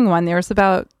Thanksgiving one, there was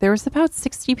about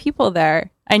 60 people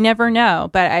there. I never know,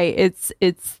 but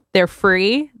they're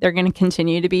free. They're going to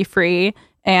continue to be free.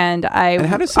 And I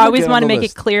always want to make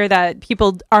it clear that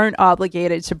people aren't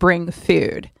obligated to bring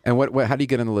food. And how do you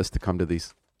get on the list to come to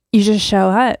these? You just show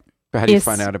up. But how do you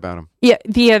find out about them? Yeah,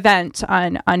 the event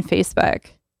on Facebook.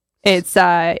 It's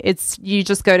you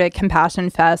just go to Compassion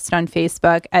Fest on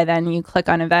Facebook, and then you click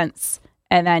on events,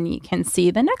 and then you can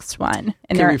see the next one.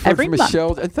 And they're every month.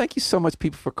 Michelle, and thank you so much,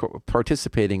 people, for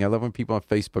participating. I love when people on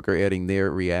Facebook are adding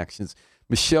their reactions.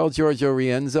 Michelle Giorgio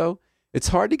Rienzo, it's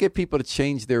hard to get people to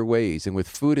change their ways, and with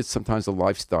food, it's sometimes a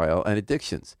lifestyle and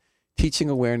addictions. Teaching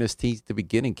awareness needs to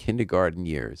begin in kindergarten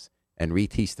years and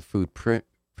reteach the food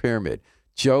pyramid.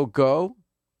 Joe Go.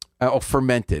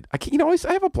 Fermented. I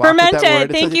have a block fermented. With that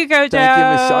word. Thank you, Go Joe. Thank you,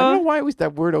 Michelle. I don't know why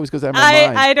that word always goes out of my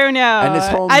mind. I don't know. And this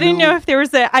whole I didn't know if there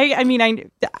was I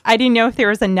didn't know if there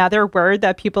was another word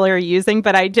that people are using,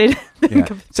 but I did think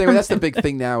of so that's the big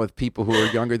thing now with people who are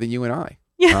younger than you and I.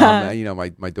 Yeah.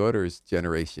 My daughter's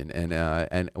generation,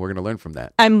 and we're going to learn from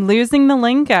that. I'm losing the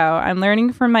lingo. I'm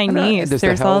learning from my niece.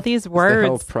 There's all these words. The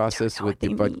health process with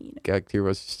the bacteria. I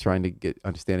was just trying to get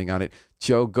understanding on it.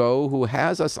 Joe Go, who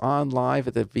has us on live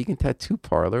at the Vegan Tattoo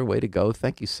Parlor. Way to go.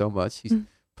 Thank you so much. He's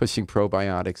pushing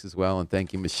probiotics as well. And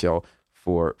thank you, Michelle,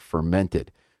 for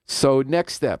Fermented. So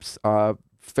next steps,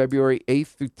 February 8th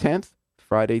through 10th,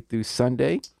 Friday through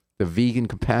Sunday, the Vegan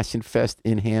Compassion Fest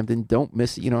in Hamden. Don't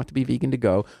miss it. You don't have to be vegan to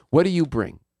go. What do you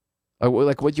bring?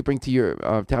 Like, what'd you bring to your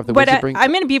Tabitha?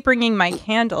 I'm going to be bringing my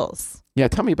candles. Yeah,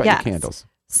 tell me about your candles.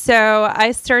 So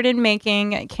I started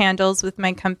making candles with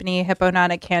my company,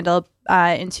 Hipponautic Candle,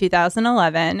 in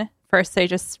 2011. First, I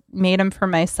just made them for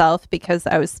myself because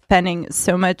I was spending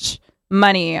so much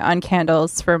money on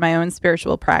candles for my own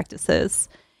spiritual practices.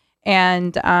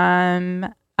 And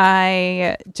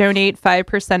I donate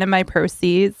 5% of my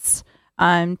proceeds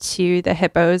to the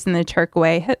hippos and the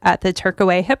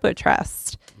Turkaway Hippo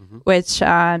Trust, which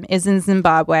is in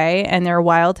Zimbabwe, and they're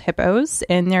wild hippos,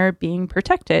 and they're being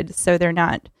protected, so they're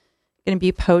not going to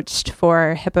be poached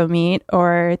for hippo meat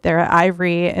or their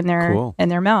ivory in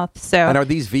their mouth. So, and are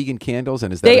these vegan candles?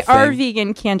 And is that they a thing? are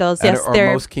vegan candles? And yes,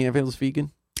 are most candles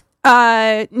vegan?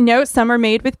 No, some are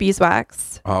made with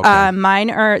beeswax. Oh,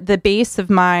 okay. The base of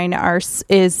mine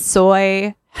is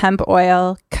soy, hemp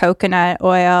oil, coconut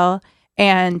oil,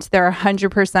 and they're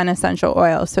 100% essential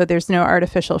oil, so there's no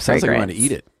artificial fragrance. Sounds like you want to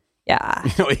eat it. Yeah.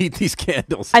 Eat these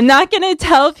candles. I'm not going to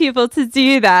tell people to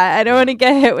do that. I don't want to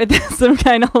get hit with some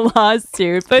kind of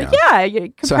lawsuit. But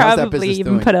you could probably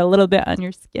even put a little bit on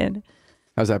your skin.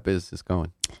 How's that business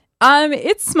going?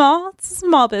 It's small. It's a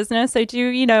small business. I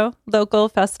do, local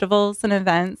festivals and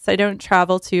events. I don't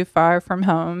travel too far from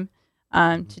home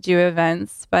to do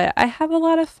events, but I have a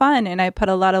lot of fun, and I put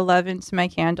a lot of love into my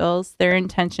candles. They're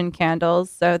intention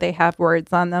candles, so they have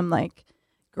words on them like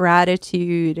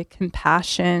gratitude,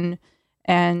 compassion,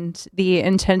 and the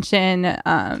intention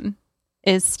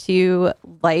is to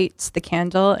light the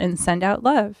candle and send out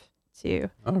love to.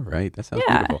 All right, that sounds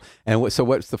beautiful. And so,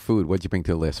 what's the food? What'd you bring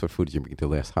to the last? What food did you bring to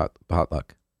the last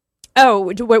potluck? Oh,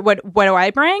 what do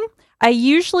I bring? I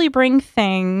usually bring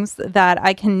things that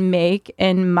I can make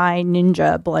in my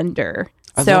Ninja blender.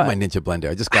 I love my Ninja blender.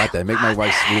 I just got that. I make my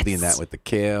wife smoothie in that with the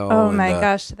kale. Oh my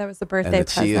gosh, that was a birthday and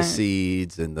the present. chia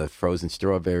seeds and the frozen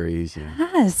strawberries.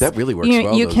 Yes, that really works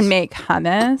well. You can make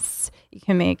hummus. You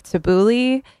can make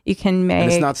tabbouleh. You can make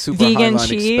and it's not super vegan highline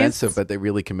cheese. expensive, but they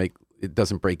really can make. It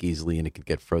doesn't break easily, and it can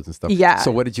get frozen stuff. Yeah.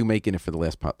 So what did you make in it for the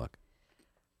last potluck?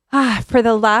 For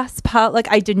the last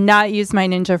potluck, I did not use my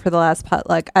Ninja for the last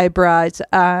potluck. I brought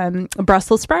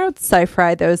Brussels sprouts. I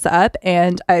fried those up,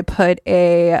 and I put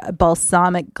a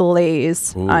balsamic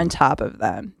glaze on top of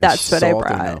them. That's what I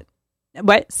brought. No?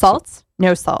 What? Salt?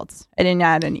 No salt. I didn't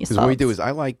add any salt. What we do is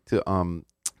I like to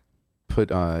put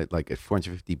like at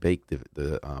 450 bake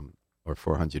or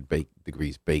 400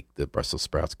 degrees bake the Brussels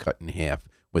sprouts cut in half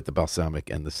with the balsamic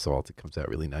and the salt. It comes out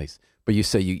really nice. But you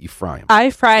say you fry them. I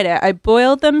fried it. I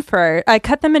boiled them first. I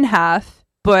cut them in half,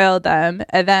 boiled them,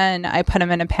 and then I put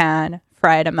them in a pan,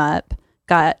 fried them up,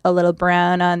 got a little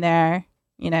brown on there,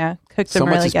 cooked them really good. So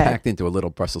much is packed into a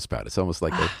little Brussels sprout. It's almost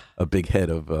like a big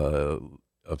head of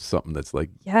something that's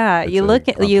like you look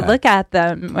at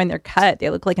them when they're cut. They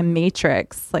look like a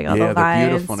matrix, like all the lines, they're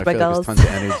beautiful. And I feel like there's tons of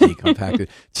energy compacted.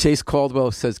 Chase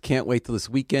Caldwell says, "Can't wait till this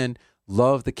weekend.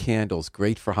 Love the candles.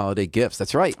 Great for holiday gifts."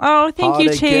 That's right. Oh, thank you,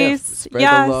 Chase. Gifts. Spread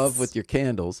the love with your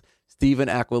candles. Stephen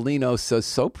Aquilino says,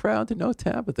 "So proud to know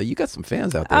Tabitha." You got some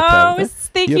fans out there, Tabitha.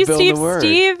 Thank you, Steve.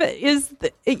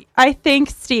 Steve I thank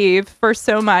Steve for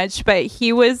so much, but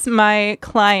he was my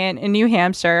client in New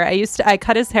Hampshire. I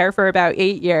cut his hair for about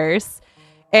 8 years.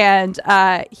 And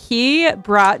he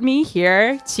brought me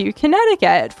here to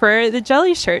Connecticut for the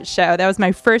Jelly Shirt Show. That was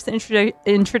my first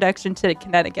introduction to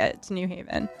Connecticut, to New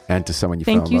Haven. And to someone you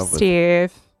fell in love with. Thank you,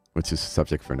 Steve. Which is a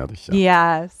subject for another show.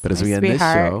 Yes. But as we end this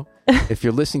show, if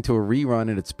you're listening to a rerun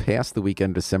and it's past the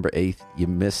weekend, December 8th, you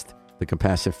missed the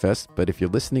Compassion Fest. But if you're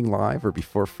listening live or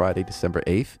before Friday, December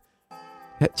 8th,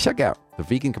 check out the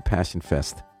Vegan Compassion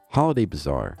Fest Holiday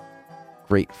Bazaar.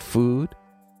 Great food,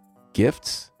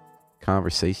 gifts,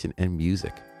 conversation, and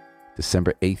music.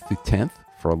 December 8th through 10th.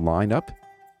 For a lineup,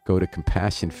 go to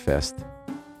Compassion Fest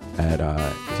at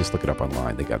just look it up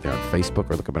online. They got there on Facebook,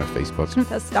 or look up on Facebook.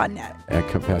 CompassionFest.net. At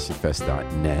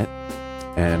CompassionFest.net.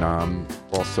 And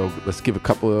also, let's give a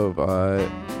couple of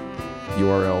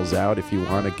URLs out. If you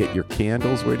want to get your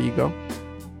candles, where do you go?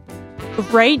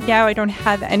 Right now, I don't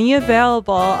have any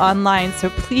available online, so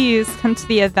please come to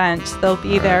the event. They'll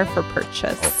be there for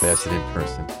purchase. Old-fashioned in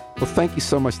person. Well, thank you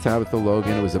so much, Tabitha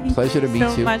Logan. It was a pleasure to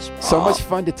meet you. So much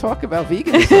fun to talk about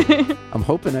veganism. I'm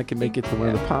hoping I can make it to one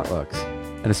of the potlucks.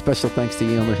 And a special thanks to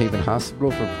Yale New Haven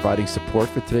Hospital for providing support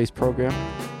for today's program.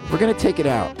 We're going to take it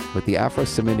out with the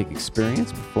Afro-Semitic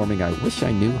Experience performing I Wish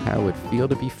I Knew How It Would Feel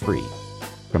to Be Free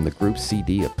from the group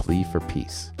CD A Plea for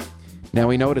Peace. Now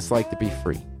we know what it's like to be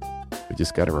free. We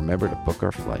just got to remember to book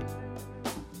our flight.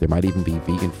 There might even be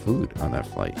vegan food on that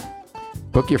flight.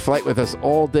 Book your flight with us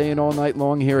all day and all night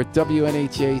long here at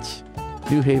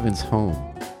WNHH, New Haven's home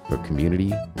for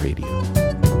community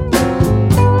radio.